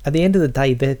 but at the end of the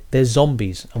day, they're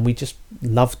zombies, and we just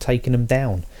love taking them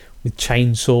down with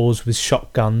chainsaws, with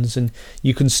shotguns, and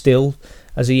you can still,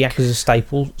 as a Yakuza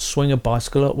staple, swing a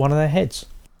bicycle at one of their heads.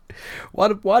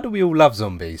 Why do we all love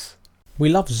zombies? We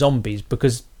love zombies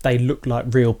because they look like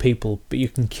real people, but you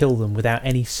can kill them without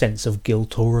any sense of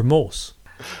guilt or remorse.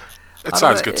 It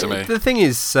sounds good to me. The thing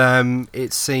is,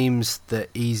 it seems the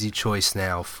easy choice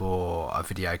now for a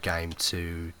video game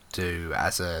to do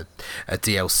as a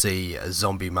DLC, a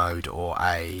zombie mode, or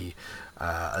a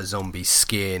zombie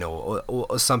skin,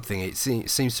 or something. It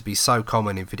seems to be so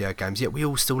common in video games, yet we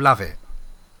all still love it.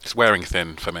 It's wearing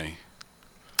thin for me.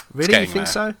 Really, you think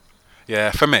so?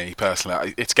 Yeah, for me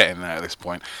personally, it's getting there at this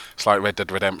point. It's like Red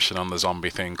Dead Redemption on the zombie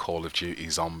thing, Call of Duty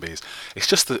zombies. It's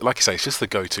just like you say, it's just the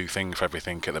go-to thing for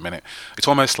everything at the minute. It's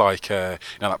almost like that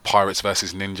Pirates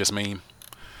versus Ninjas meme.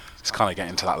 It's kind of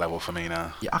getting to that level for me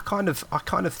now. Yeah, I kind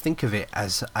of think of it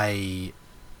as a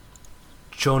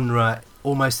genre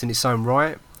almost in its own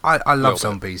right. I love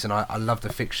zombies, and I love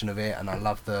the fiction of it, and I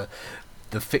love the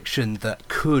fiction that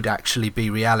could actually be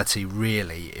reality,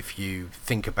 really, if you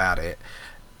think about it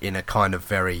in a kind of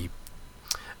very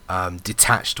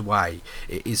detached way.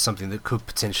 It is something that could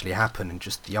potentially happen, and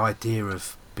just the idea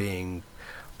of being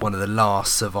one of the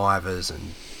last survivors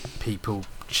and people,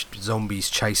 zombies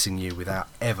chasing you without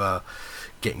ever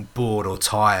getting bored or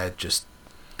tired, just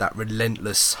that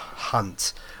relentless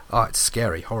hunt. Oh, it's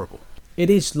scary, horrible. It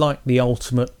is like the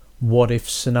ultimate what-if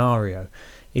scenario.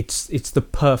 It's the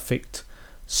perfect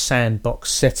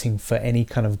sandbox setting for any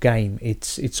kind of game.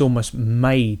 It's almost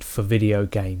made for video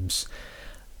games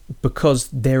because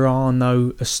there are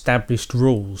no established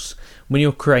rules. When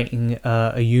you're creating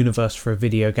a universe for a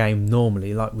video game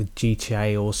normally, like with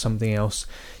GTA or something else,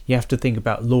 you have to think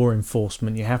about law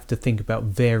enforcement, you have to think about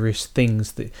various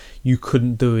things that you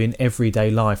couldn't do in everyday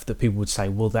life that people would say,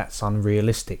 well, that's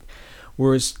unrealistic.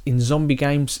 Whereas in zombie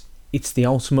games, it's the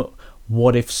ultimate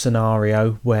what-if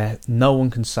scenario where no one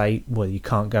can say, well, you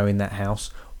can't go in that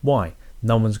house. Why?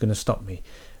 No one's going to stop me.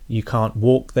 You can't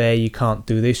walk there, you can't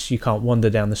do this, you can't wander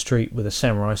down the street with a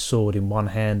samurai sword in one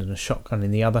hand and a shotgun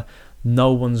in the other.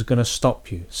 No one's going to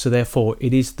stop you. So therefore,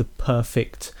 it is the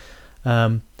perfect,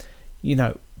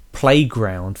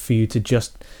 playground for you to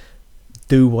just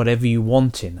do whatever you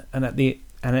want in. And at the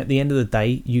end of the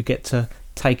day, you get to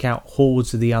take out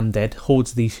hordes of the undead,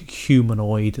 hordes of these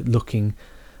humanoid-looking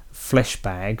flesh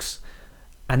bags,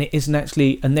 and it isn't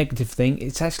actually a negative thing,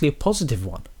 it's actually a positive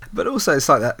one. But also it's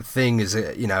like that thing as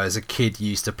a kid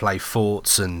you used to play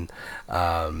forts and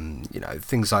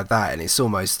things like that, and it's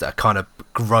almost a kind of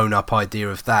grown up idea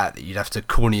of that you'd have to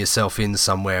corner yourself in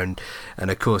somewhere,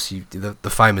 and of course the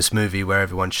famous movie where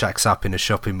everyone shacks up in a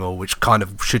shopping mall, which kind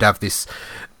of should have this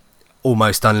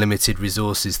almost unlimited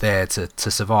resources there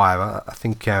to survive. I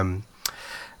think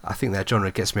that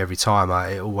genre gets me every time.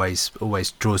 It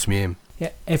always draws me in.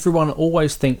 Yeah, everyone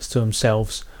always thinks to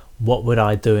themselves, what would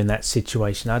I do in that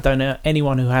situation? I don't know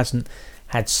anyone who hasn't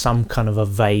had some kind of a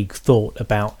vague thought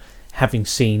about having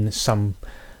seen some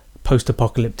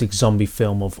post-apocalyptic zombie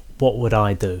film of what would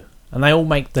I do. And they all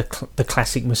make the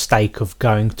classic mistake of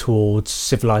going towards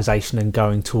civilization and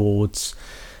going towards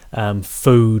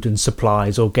food and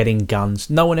supplies or getting guns.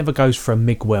 No one ever goes for a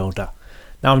MIG welder.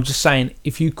 Now I'm just saying,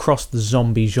 if you cross the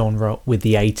zombie genre with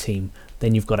the A-Team,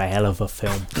 then you've got a hell of a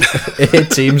film.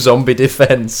 A-Team Zombie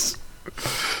Defense.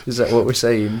 Is that what we're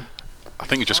saying? I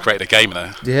think you just created a game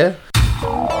there. Yeah.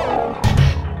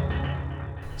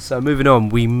 So moving on,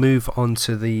 we move on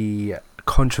to the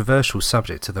controversial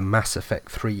subject of the Mass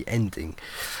Effect 3 ending.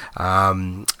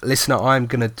 Listener, I'm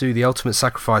going to do the ultimate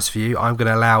sacrifice for you. I'm going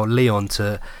to allow Leon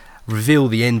to reveal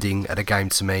the ending of the game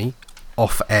to me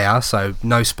off air, so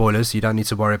no spoilers. You don't need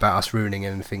to worry about us ruining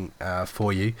anything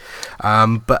for you,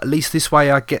 but at least this way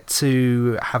I get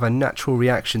to have a natural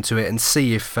reaction to it and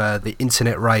see if the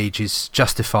internet rage is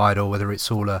justified or whether it's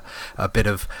all a bit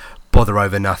of bother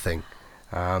over nothing.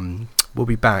 We'll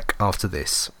be back after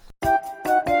this.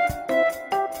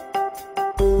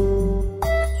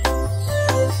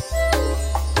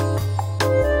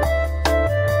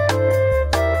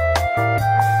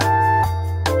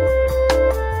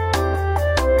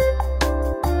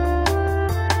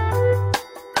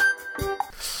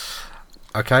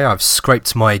 Okay, I've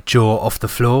scraped my jaw off the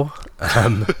floor,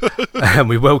 and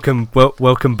we welcome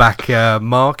back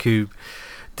Mark, who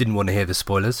didn't want to hear the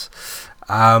spoilers.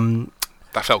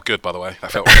 That felt good, by the way.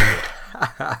 That felt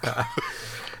really good.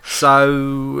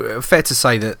 So, fair to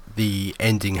say that the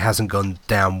ending hasn't gone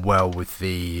down well with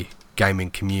the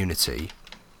gaming community,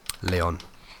 Leon?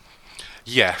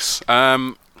 Yes.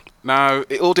 Now,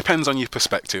 it all depends on your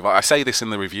perspective. I say this in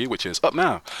the review, which is up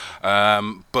now.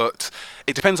 But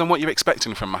it depends on what you're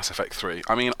expecting from Mass Effect 3.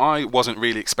 I mean, I wasn't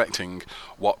really expecting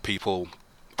what people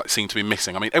seem to be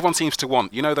missing. I mean, everyone seems to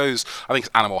want, those, I think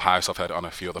it's Animal House, I've heard it on a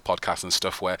few other podcasts and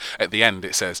stuff, where at the end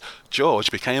it says,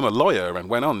 George became a lawyer and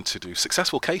went on to do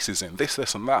successful cases in this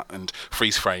and that, and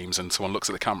freeze frames and someone looks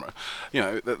at the camera.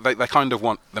 They kind of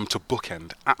want them to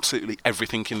bookend absolutely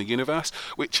everything in the universe,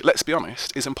 which, let's be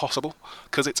honest, is impossible,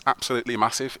 because it's absolutely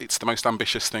massive. It's the most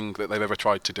ambitious thing that they've ever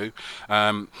tried to do.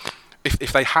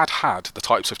 If they had the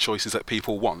types of choices that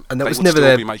people want, and that was never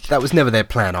their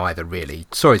plan either, really.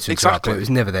 Sorry to interrupt, but it was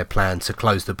never their plan to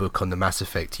close the book on the Mass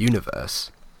Effect universe.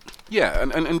 Yeah,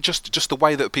 and just the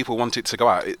way that people want it to go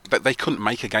out, they couldn't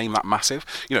make a game that massive.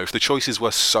 If the choices were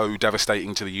so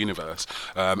devastating to the universe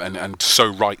and so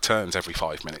right turns every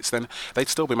 5 minutes, then they'd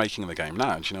still be making the game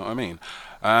now. Do you know what I mean?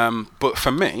 But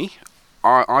for me,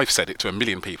 I've said it to a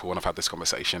million people when I've had this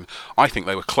conversation. I think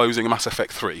they were closing Mass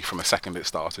Effect 3 from the second it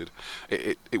started.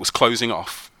 It was closing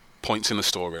off points in the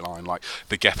storyline, like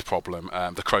the Geth problem,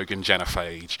 the Krogan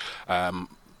genophage,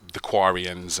 the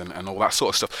Quarians, and all that sort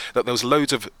of stuff. That there was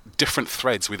loads of different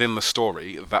threads within the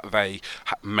story that they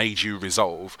made you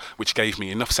resolve, which gave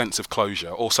me enough sense of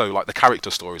closure. Also, like the character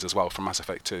stories as well from Mass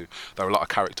Effect 2. There are a lot of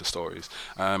character stories.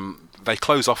 They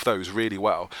close off those really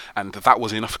well, and that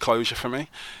was enough closure for me.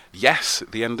 Yes,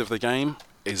 the end of the game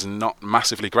is not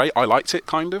massively great. I liked it,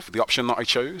 kind of. The option that I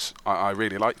chose, I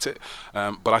really liked it.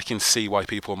 But I can see why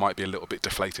people might be a little bit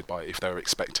deflated by it if they were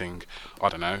expecting, I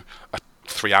don't know, a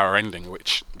 3-hour ending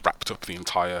which wrapped up the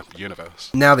entire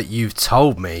universe. Now that you've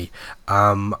told me,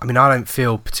 I mean, I don't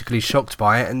feel particularly shocked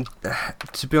by it, and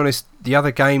to be honest, the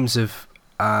other games have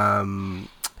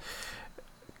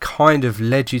kind of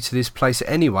led you to this place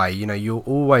anyway. You know, you're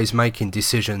always making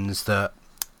decisions that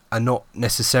are not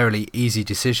necessarily easy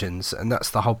decisions, and that's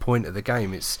the whole point of the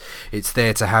game. It's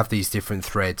there to have these different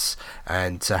threads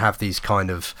and to have these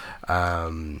kind of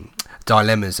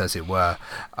dilemmas, as it were.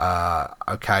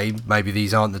 Okay, maybe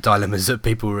these aren't the dilemmas that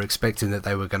people were expecting that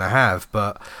they were going to have,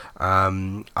 but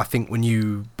I think when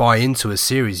you buy into a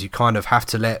series, you kind of have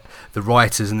to let the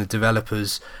writers and the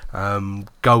developers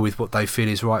go with what they feel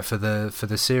is right for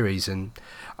the series, and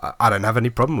I don't have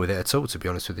any problem with it at all, to be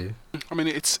honest with you. I mean,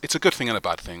 it's a good thing and a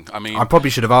bad thing. I mean, I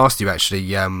probably should have asked you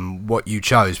actually what you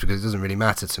chose, because it doesn't really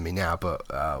matter to me now. But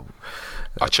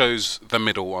I chose the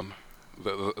middle one,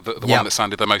 the Yeah. one that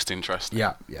sounded the most interesting.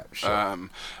 yeah, sure.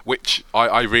 Which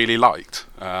I really liked.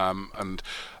 And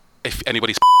if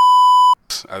anybody's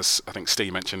as I think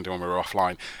Steve mentioned when we were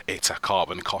offline, it's a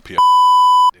carbon copy of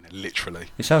literally.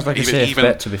 It sounds like a safe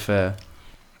bet, to be fair.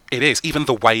 It is. Even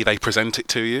the way they present it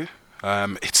to you,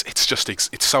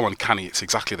 it's so uncanny. It's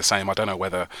exactly the same. I don't know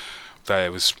whether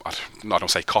there was, I don't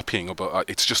say copying, but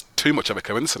it's just too much of a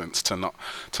coincidence to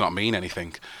not mean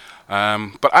anything.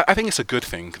 But I think it's a good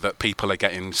thing that people are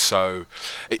getting so.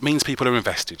 It means people are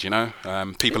invested, you know.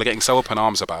 People are getting so up in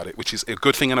arms about it, which is a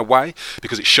good thing in a way,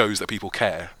 because it shows that people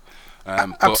care.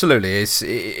 Absolutely, it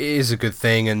is a good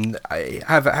thing. And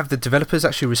have the developers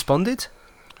actually responded?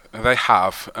 They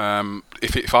have.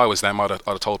 If I was them, I'd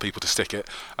have told people to stick it.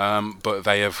 But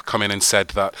they have come in and said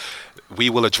that we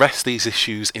will address these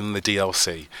issues in the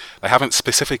DLC. They haven't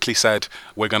specifically said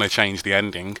we're going to change the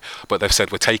ending, but they've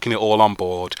said we're taking it all on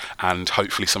board, and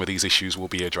hopefully some of these issues will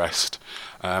be addressed.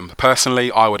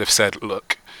 Personally, I would have said,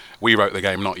 look, we wrote the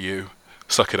game, not you.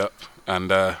 Suck it up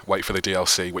and wait for the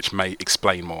DLC, which may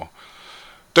explain more.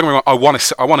 Don't get me wrong,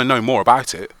 I want to know more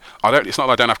about it. It's not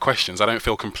that I don't have questions. I don't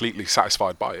feel completely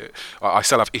satisfied by it. I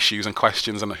still have issues and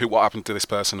questions, and what happened to this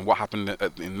person and what happened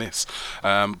in this.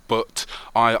 But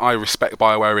I respect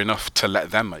BioWare enough to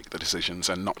let them make the decisions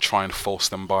and not try and force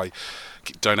them by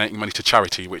donating money to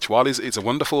charity, which, while it's a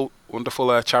wonderful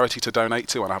charity to donate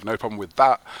to, and I have no problem with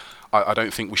that, I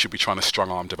don't think we should be trying to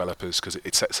strong-arm developers, because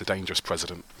it sets a dangerous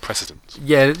precedent.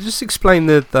 Yeah, just explain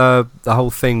the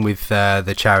whole thing with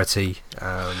the charity.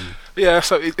 Yeah,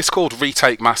 so it's called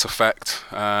Retake Mass Effect.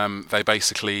 They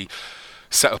basically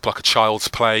set up like a Child's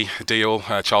Play deal.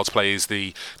 Child's Play is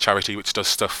the charity which does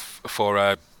stuff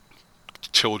for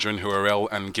children who are ill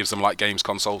and gives them like games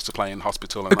consoles to play in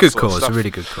hospital. And a good sort of cause, stuff. a really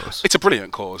good cause. It's a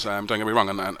brilliant cause. Don't get me wrong,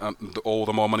 and all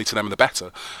the more money to them, the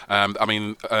better. I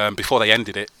mean, before they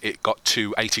ended it, it got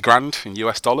to $80,000 in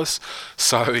US dollars.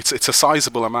 So it's a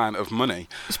sizable amount of money.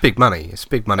 It's big money.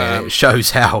 And it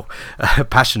shows how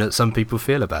passionate some people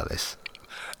feel about this.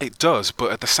 It does,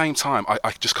 but at the same time,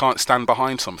 I just can't stand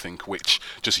behind something which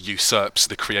just usurps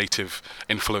the creative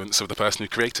influence of the person who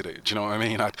created it. Do you know what I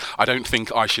mean? I don't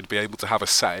think I should be able to have a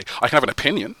say. I can have an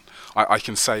opinion. I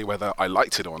can say whether I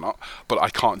liked it or not, but I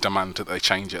can't demand that they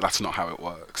change it. That's not how it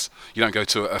works. You don't go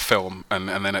to a film and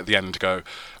then at the end go,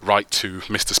 write to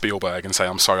Mr. Spielberg and say,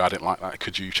 I'm sorry, I didn't like that.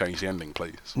 Could you change the ending,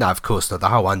 please? No, of course not. The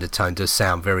whole undertone does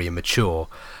sound very immature,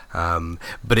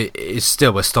 but it is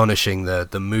still astonishing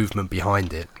the movement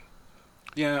behind it.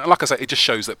 Yeah, like I say, it just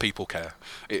shows that people care.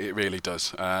 It really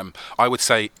does. I would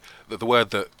say that the word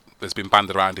that has been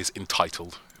banded around is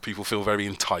entitled. People feel very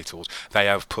entitled. They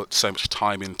have put so much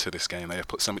time into this game. They have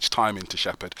put so much time into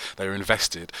Shepard. They are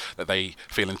invested that they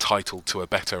feel entitled to a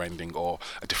better ending or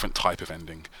a different type of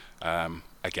ending.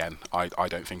 Again, I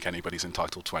don't think anybody's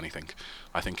entitled to anything.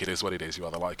 I think it is what it is. You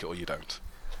either like it or you don't.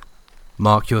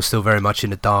 Mark, you're still very much in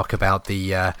the dark about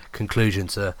the conclusion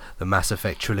to the Mass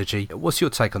Effect trilogy. What's your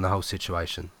take on the whole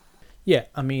situation? Yeah,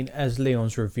 I mean, as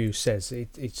Leon's review says,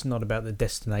 it's not about the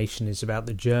destination, it's about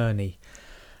the journey.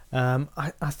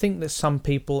 I think that some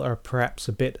people are perhaps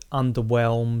a bit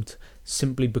underwhelmed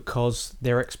simply because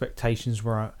their expectations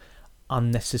were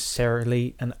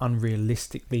unnecessarily and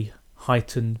unrealistically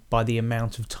heightened by the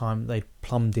amount of time they've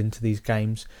plumbed into these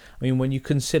games. I mean, when you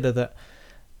consider that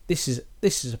this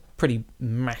is a pretty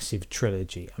massive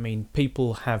trilogy. I mean,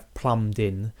 people have plumbed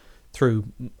in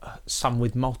through, some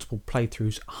with multiple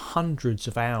playthroughs, hundreds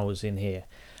of hours in here,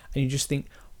 and you just think,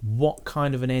 what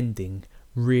kind of an ending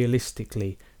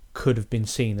realistically could have been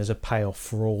seen as a payoff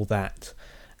for all that?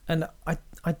 And I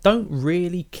don't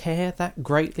really care that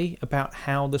greatly about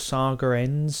how the saga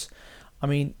ends. I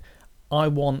mean, I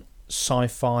want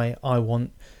sci-fi, I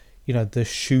want, the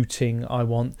shooting, I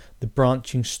want the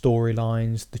branching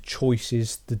storylines, the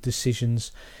choices, the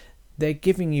decisions.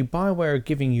 BioWare are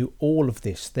giving you all of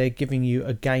this. They're giving you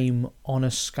a game on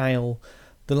a scale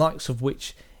the likes of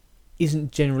which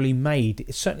isn't generally made.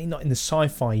 It's certainly not in the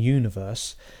sci-fi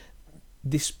universe.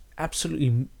 This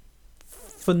absolutely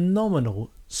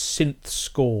phenomenal synth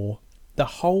score, the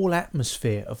whole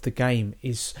atmosphere of the game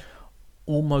is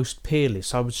almost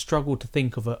peerless. I would struggle to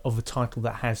think of a title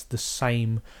that has the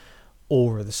same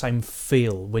aura, the same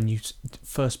feel when you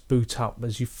first boot up,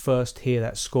 as you first hear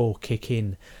that score kick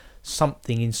in.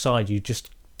 Something inside you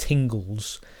just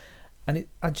tingles, and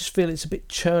I just feel it's a bit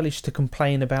churlish to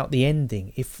complain about the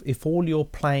ending. If all you're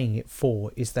playing it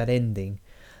for is that ending,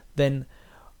 then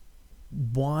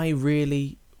why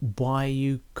are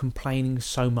you complaining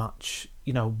so much?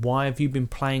 Why have you been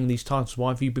playing these titles?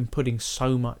 Why have you been putting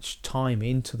so much time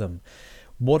into them?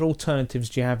 What alternatives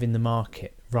do you have in the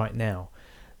market right now?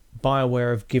 BioWare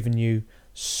have given you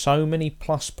so many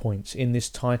plus points in this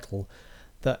title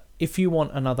that if you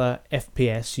want another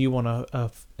FPS, you want an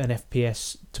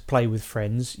FPS to play with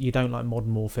friends, you don't like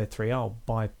Modern Warfare 3,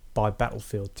 buy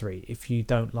Battlefield 3. If you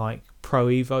don't like Pro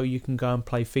Evo, you can go and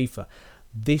play FIFA.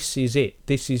 This is it.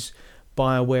 This is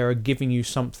BioWare are giving you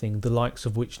something the likes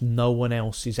of which no one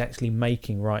else is actually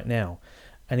making right now.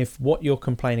 And if what you're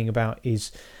complaining about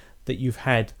is that you've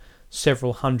had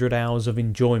several hundred hours of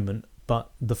enjoyment, but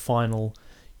the final,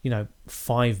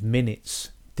 5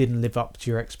 minutes didn't live up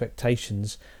to your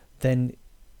expectations, then,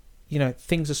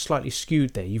 things are slightly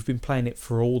skewed there. You've been playing it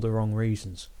for all the wrong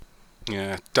reasons.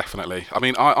 Yeah, definitely. I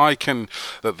mean, I can...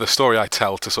 The story I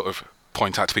tell to sort of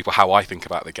point out to people how I think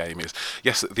about the game is,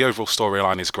 yes, the overall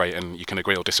storyline is great and you can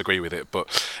agree or disagree with it,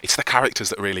 but it's the characters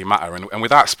that really matter. And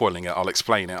without spoiling it, I'll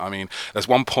explain it. I mean, there's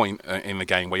one point in the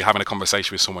game where you're having a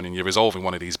conversation with someone and you're resolving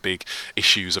one of these big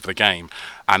issues of the game,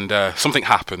 and something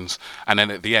happens, and then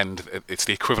at the end, it's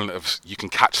the equivalent of you can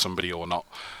catch somebody or not.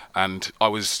 And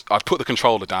I'd put the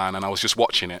controller down and I was just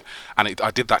watching it, and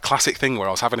I did that classic thing where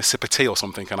I was having a sip of tea or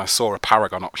something and I saw a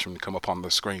Paragon option come up on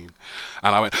the screen,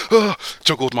 and I went,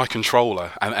 juggled my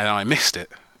controller, and I missed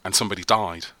it, and somebody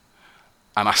died,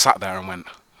 and I sat there and went,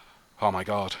 oh my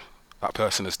god, that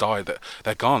person has died,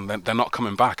 they're gone, they're not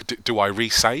coming back. Do I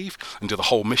resave and do the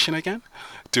whole mission again?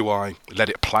 Do I let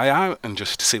it play out and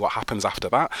just see what happens after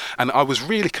that? And I was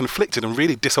really conflicted and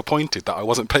really disappointed that I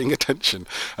wasn't paying attention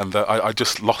and that I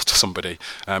just lost somebody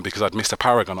because I'd missed a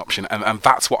Paragon option. And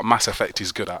that's what Mass Effect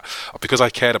is good at. Because I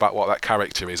cared about what that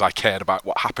character is, I cared about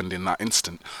what happened in that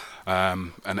instant.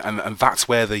 And that's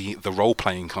where the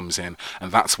role-playing comes in,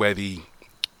 and that's where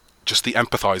just the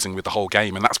empathising with the whole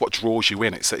game, and that's what draws you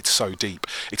in. It's so deep.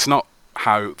 It's not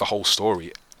how the whole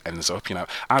story ends up,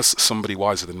 as somebody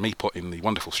wiser than me put in the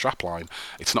wonderful strapline,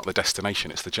 it's not the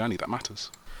destination, it's the journey that matters.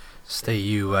 Steve,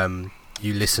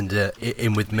 you listened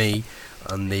in with me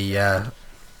on the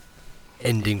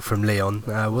ending from Leon.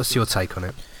 What's your take on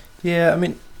it? Yeah, I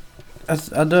mean,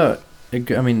 I don't.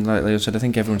 I mean, like Leo said, I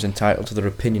think everyone's entitled to their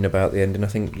opinion about the ending. I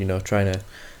think trying to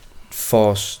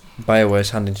force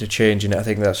BioWare's hand into changing it, I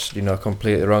think that's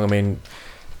completely wrong. I mean,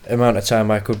 amount of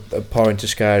time I could pour into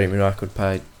Skyrim, I could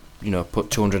put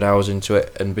 200 hours into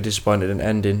it and be disappointed in the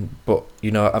ending, but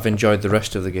I've enjoyed the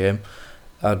rest of the game.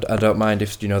 I don't mind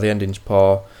if the ending's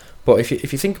poor, but if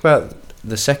you think about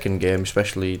the second game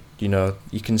especially,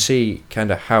 you can see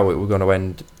kind of how it was going to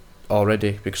end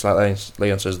already, because like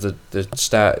Leon says,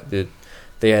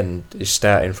 the end is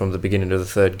starting from the beginning of the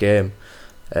third game.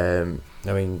 I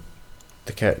mean,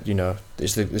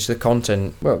 it's the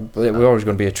content. Well, we're always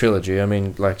going to be a trilogy. I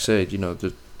mean, like I said,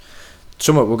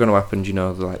 somewhat we're going to happen.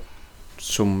 Like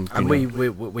some. And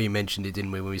we mentioned it,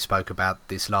 didn't we, when we spoke about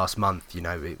this last month?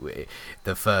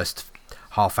 The first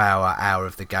half hour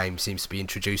of the game seems to be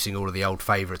introducing all of the old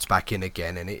favourites back in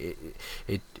again, and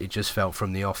it just felt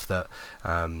from the off that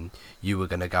you were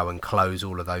going to go and close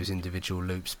all of those individual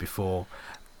loops before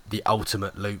the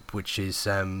ultimate loop, which is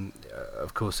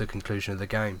of course the conclusion of the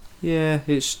game. Yeah,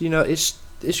 it's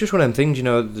just one of them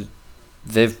things.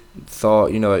 They've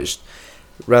thought it's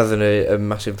rather than a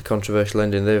massive controversial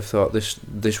ending, they've thought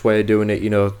this way of doing it,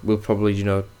 will probably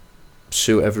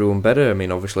suit everyone better. I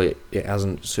mean, obviously it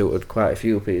hasn't suited quite a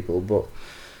few people, but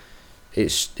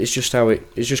it's just how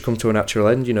it's just come to a natural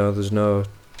end. You know,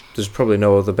 there's probably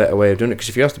no other better way of doing it. Because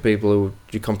if you ask the people who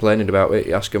you're complaining about it,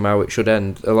 you ask them how it should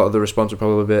end, a lot of the response will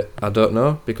probably be, I don't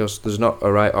know, because there's not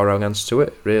a right or wrong answer to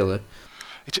it, really.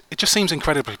 It just seems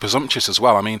incredibly presumptuous as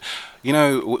well. I mean, you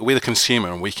know, we're the consumer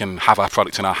and we can have our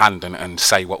product in our hand and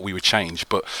say what we would change.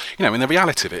 But, you know, in the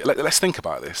reality of it, let's think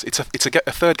about this. It's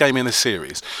a third game in this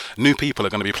series. New people are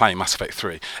going to be playing Mass Effect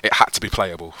 3. It had to be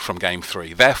playable from game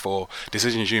 3. Therefore,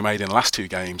 decisions you made in the last 2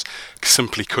 games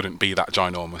simply couldn't be that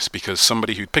ginormous, because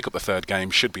somebody who'd pick up the third game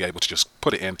should be able to just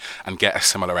put it in and get a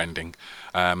similar ending.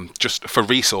 Just for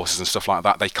resources and stuff like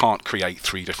that, they can't create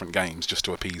 3 different games just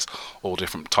to appease all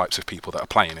different types of people that are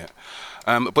playing it.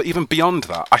 But even beyond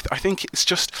that, I think it's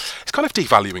kind of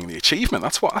devaluing the achievement.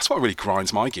 That's what really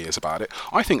grinds my gears about it.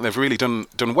 I think they've really done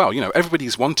well. You know,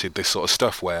 everybody's wanted this sort of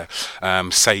stuff where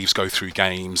saves go through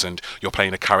games and you're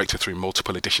playing a character through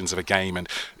multiple editions of a game, and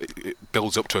it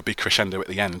builds up to a big crescendo at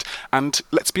the end. And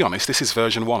let's be honest, this is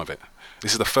version 1 of it.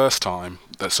 This is the first time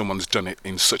that someone's done it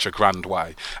in such a grand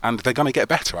way, and they're going to get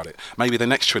better at it. Maybe the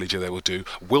next trilogy they will do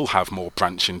will have more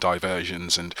branching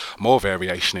diversions and more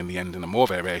variation in the ending and more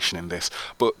variation in this.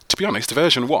 But to be honest,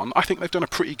 version 1, I think they've done a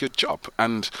pretty good job.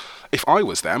 And if I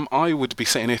was them, I would be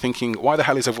sitting here thinking, why the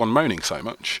hell is everyone moaning so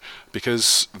much?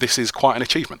 Because this is quite an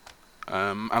achievement.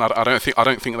 And I don't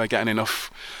think they're getting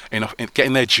enough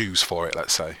getting their dues for it.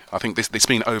 Let's say I think it's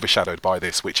been overshadowed by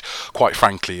this, which, quite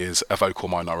frankly, is a vocal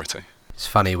minority. It's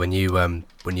funny when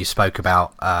you spoke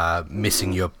about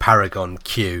missing your Paragon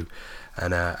queue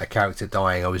and a character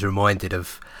dying. I was reminded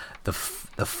of the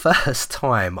first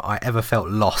time I ever felt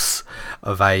loss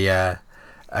of a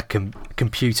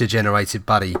computer generated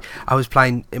buddy. I was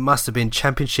playing. It must have been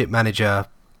Championship Manager.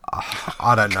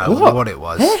 I don't know what it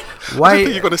was. I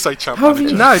think you're going to say Champ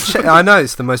Manager. No, I know,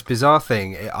 it's the most bizarre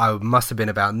thing. I must have been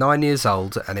about 9 years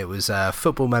old, and it was a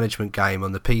football management game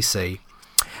on the PC.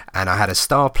 And I had a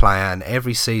star player, and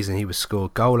every season he would score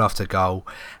goal after goal,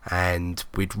 and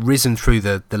we'd risen through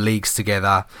the leagues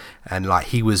together, and like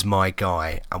he was my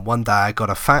guy. And one day I got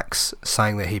a fax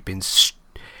saying that he'd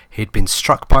been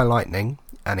struck by lightning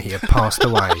and he had passed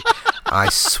away. I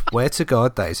swear to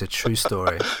God, that is a true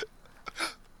story.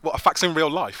 What, a fax in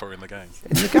real life or in the game?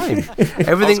 In the game.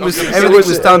 Everything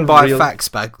was done by fax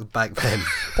back then.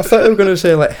 I thought you were going to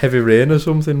say like Heavy Rain or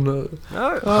something. No.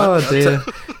 Oh dear.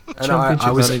 And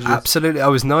I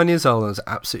was 9 years old and I was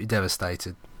absolutely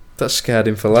devastated. That scarred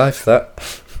him for life,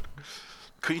 that.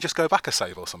 Could you just go back a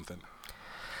save or something?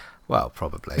 Well,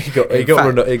 probably. He got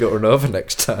run over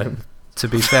next time. To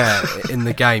be fair, in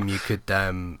the game you could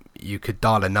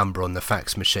dial a number on the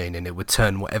fax machine and it would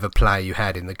turn whatever player you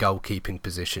had in the goalkeeping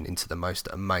position into the most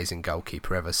amazing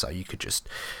goalkeeper ever, so you could just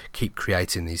keep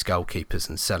creating these goalkeepers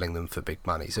and selling them for big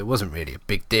money. So it wasn't really a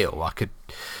big deal. I could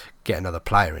get another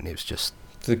player and it was just...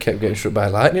 They kept getting struck by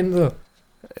lightning though.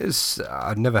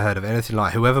 I'd never heard of anything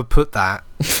like... Whoever put that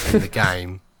in the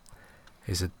game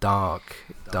is a dark,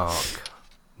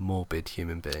 morbid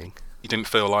human being. You didn't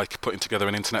feel like putting together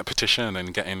an internet petition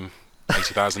and getting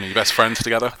 80,000 of your best friends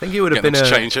together? I think it would have been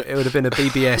it would have been a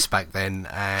BBS back then,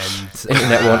 and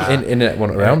internet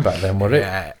wasn't around back then, was it?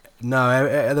 Yeah.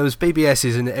 No, there was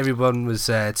BBSs, and everyone was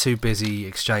too busy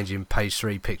exchanging page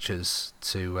 3 pictures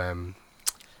to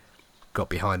got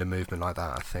behind a movement like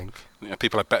that, I think. Yeah,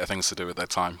 people had better things to do with their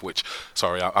time, which,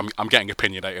 sorry, I'm getting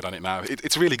opinionated on it now.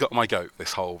 It's really got my goat,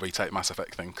 this whole retake Mass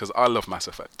Effect thing, because I love Mass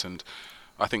Effect, and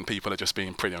I think people are just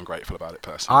being pretty ungrateful about it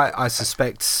personally. I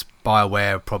suspect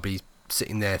BioWare are probably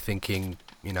sitting there thinking,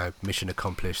 you know, mission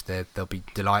accomplished. They'll be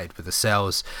delighted with the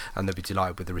sales and they'll be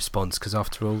delighted with the response, because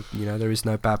after all, you know, there is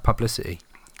no bad publicity.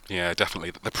 Yeah,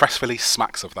 definitely. The press release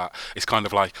smacks of that. It's kind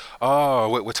of like, oh,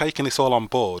 we're taking this all on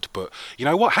board, but you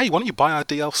know what? Hey, why don't you buy our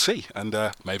DLC and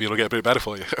maybe it'll get a bit better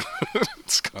for you.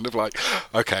 It's kind of like,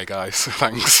 okay, guys,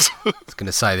 thanks. I was going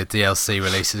to say the DLC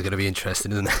release is going to be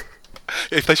interesting, isn't it?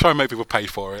 If they try and make people pay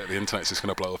for it, the internet's just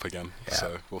going to blow up again. Yeah.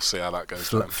 So we'll see how that goes.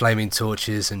 Flaming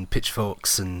torches and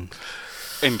pitchforks and...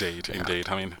 Indeed.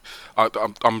 I mean,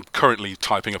 I'm currently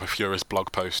typing up a furious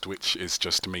blog post, which is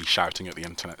just me shouting at the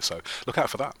internet, so look out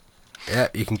for that. Yeah,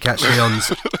 you can catch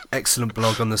Leon's excellent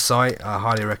blog on the site. I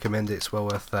highly recommend it. It's well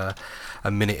worth a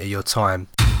minute of your time.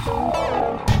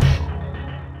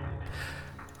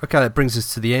 Okay, that brings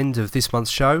us to the end of this month's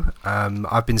show.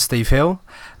 I've been Steve Hill,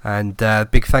 and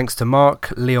big thanks to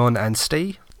Mark, Leon and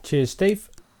Steve. Cheers, Steve.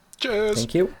 Cheers.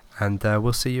 Thank you. And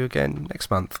we'll see you again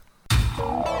next month.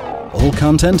 All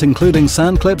content, including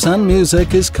sound clips and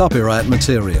music, is copyright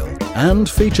material and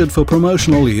featured for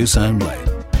promotional use only.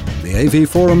 The AV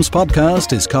Forums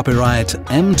podcast is copyright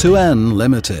M2N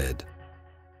Limited.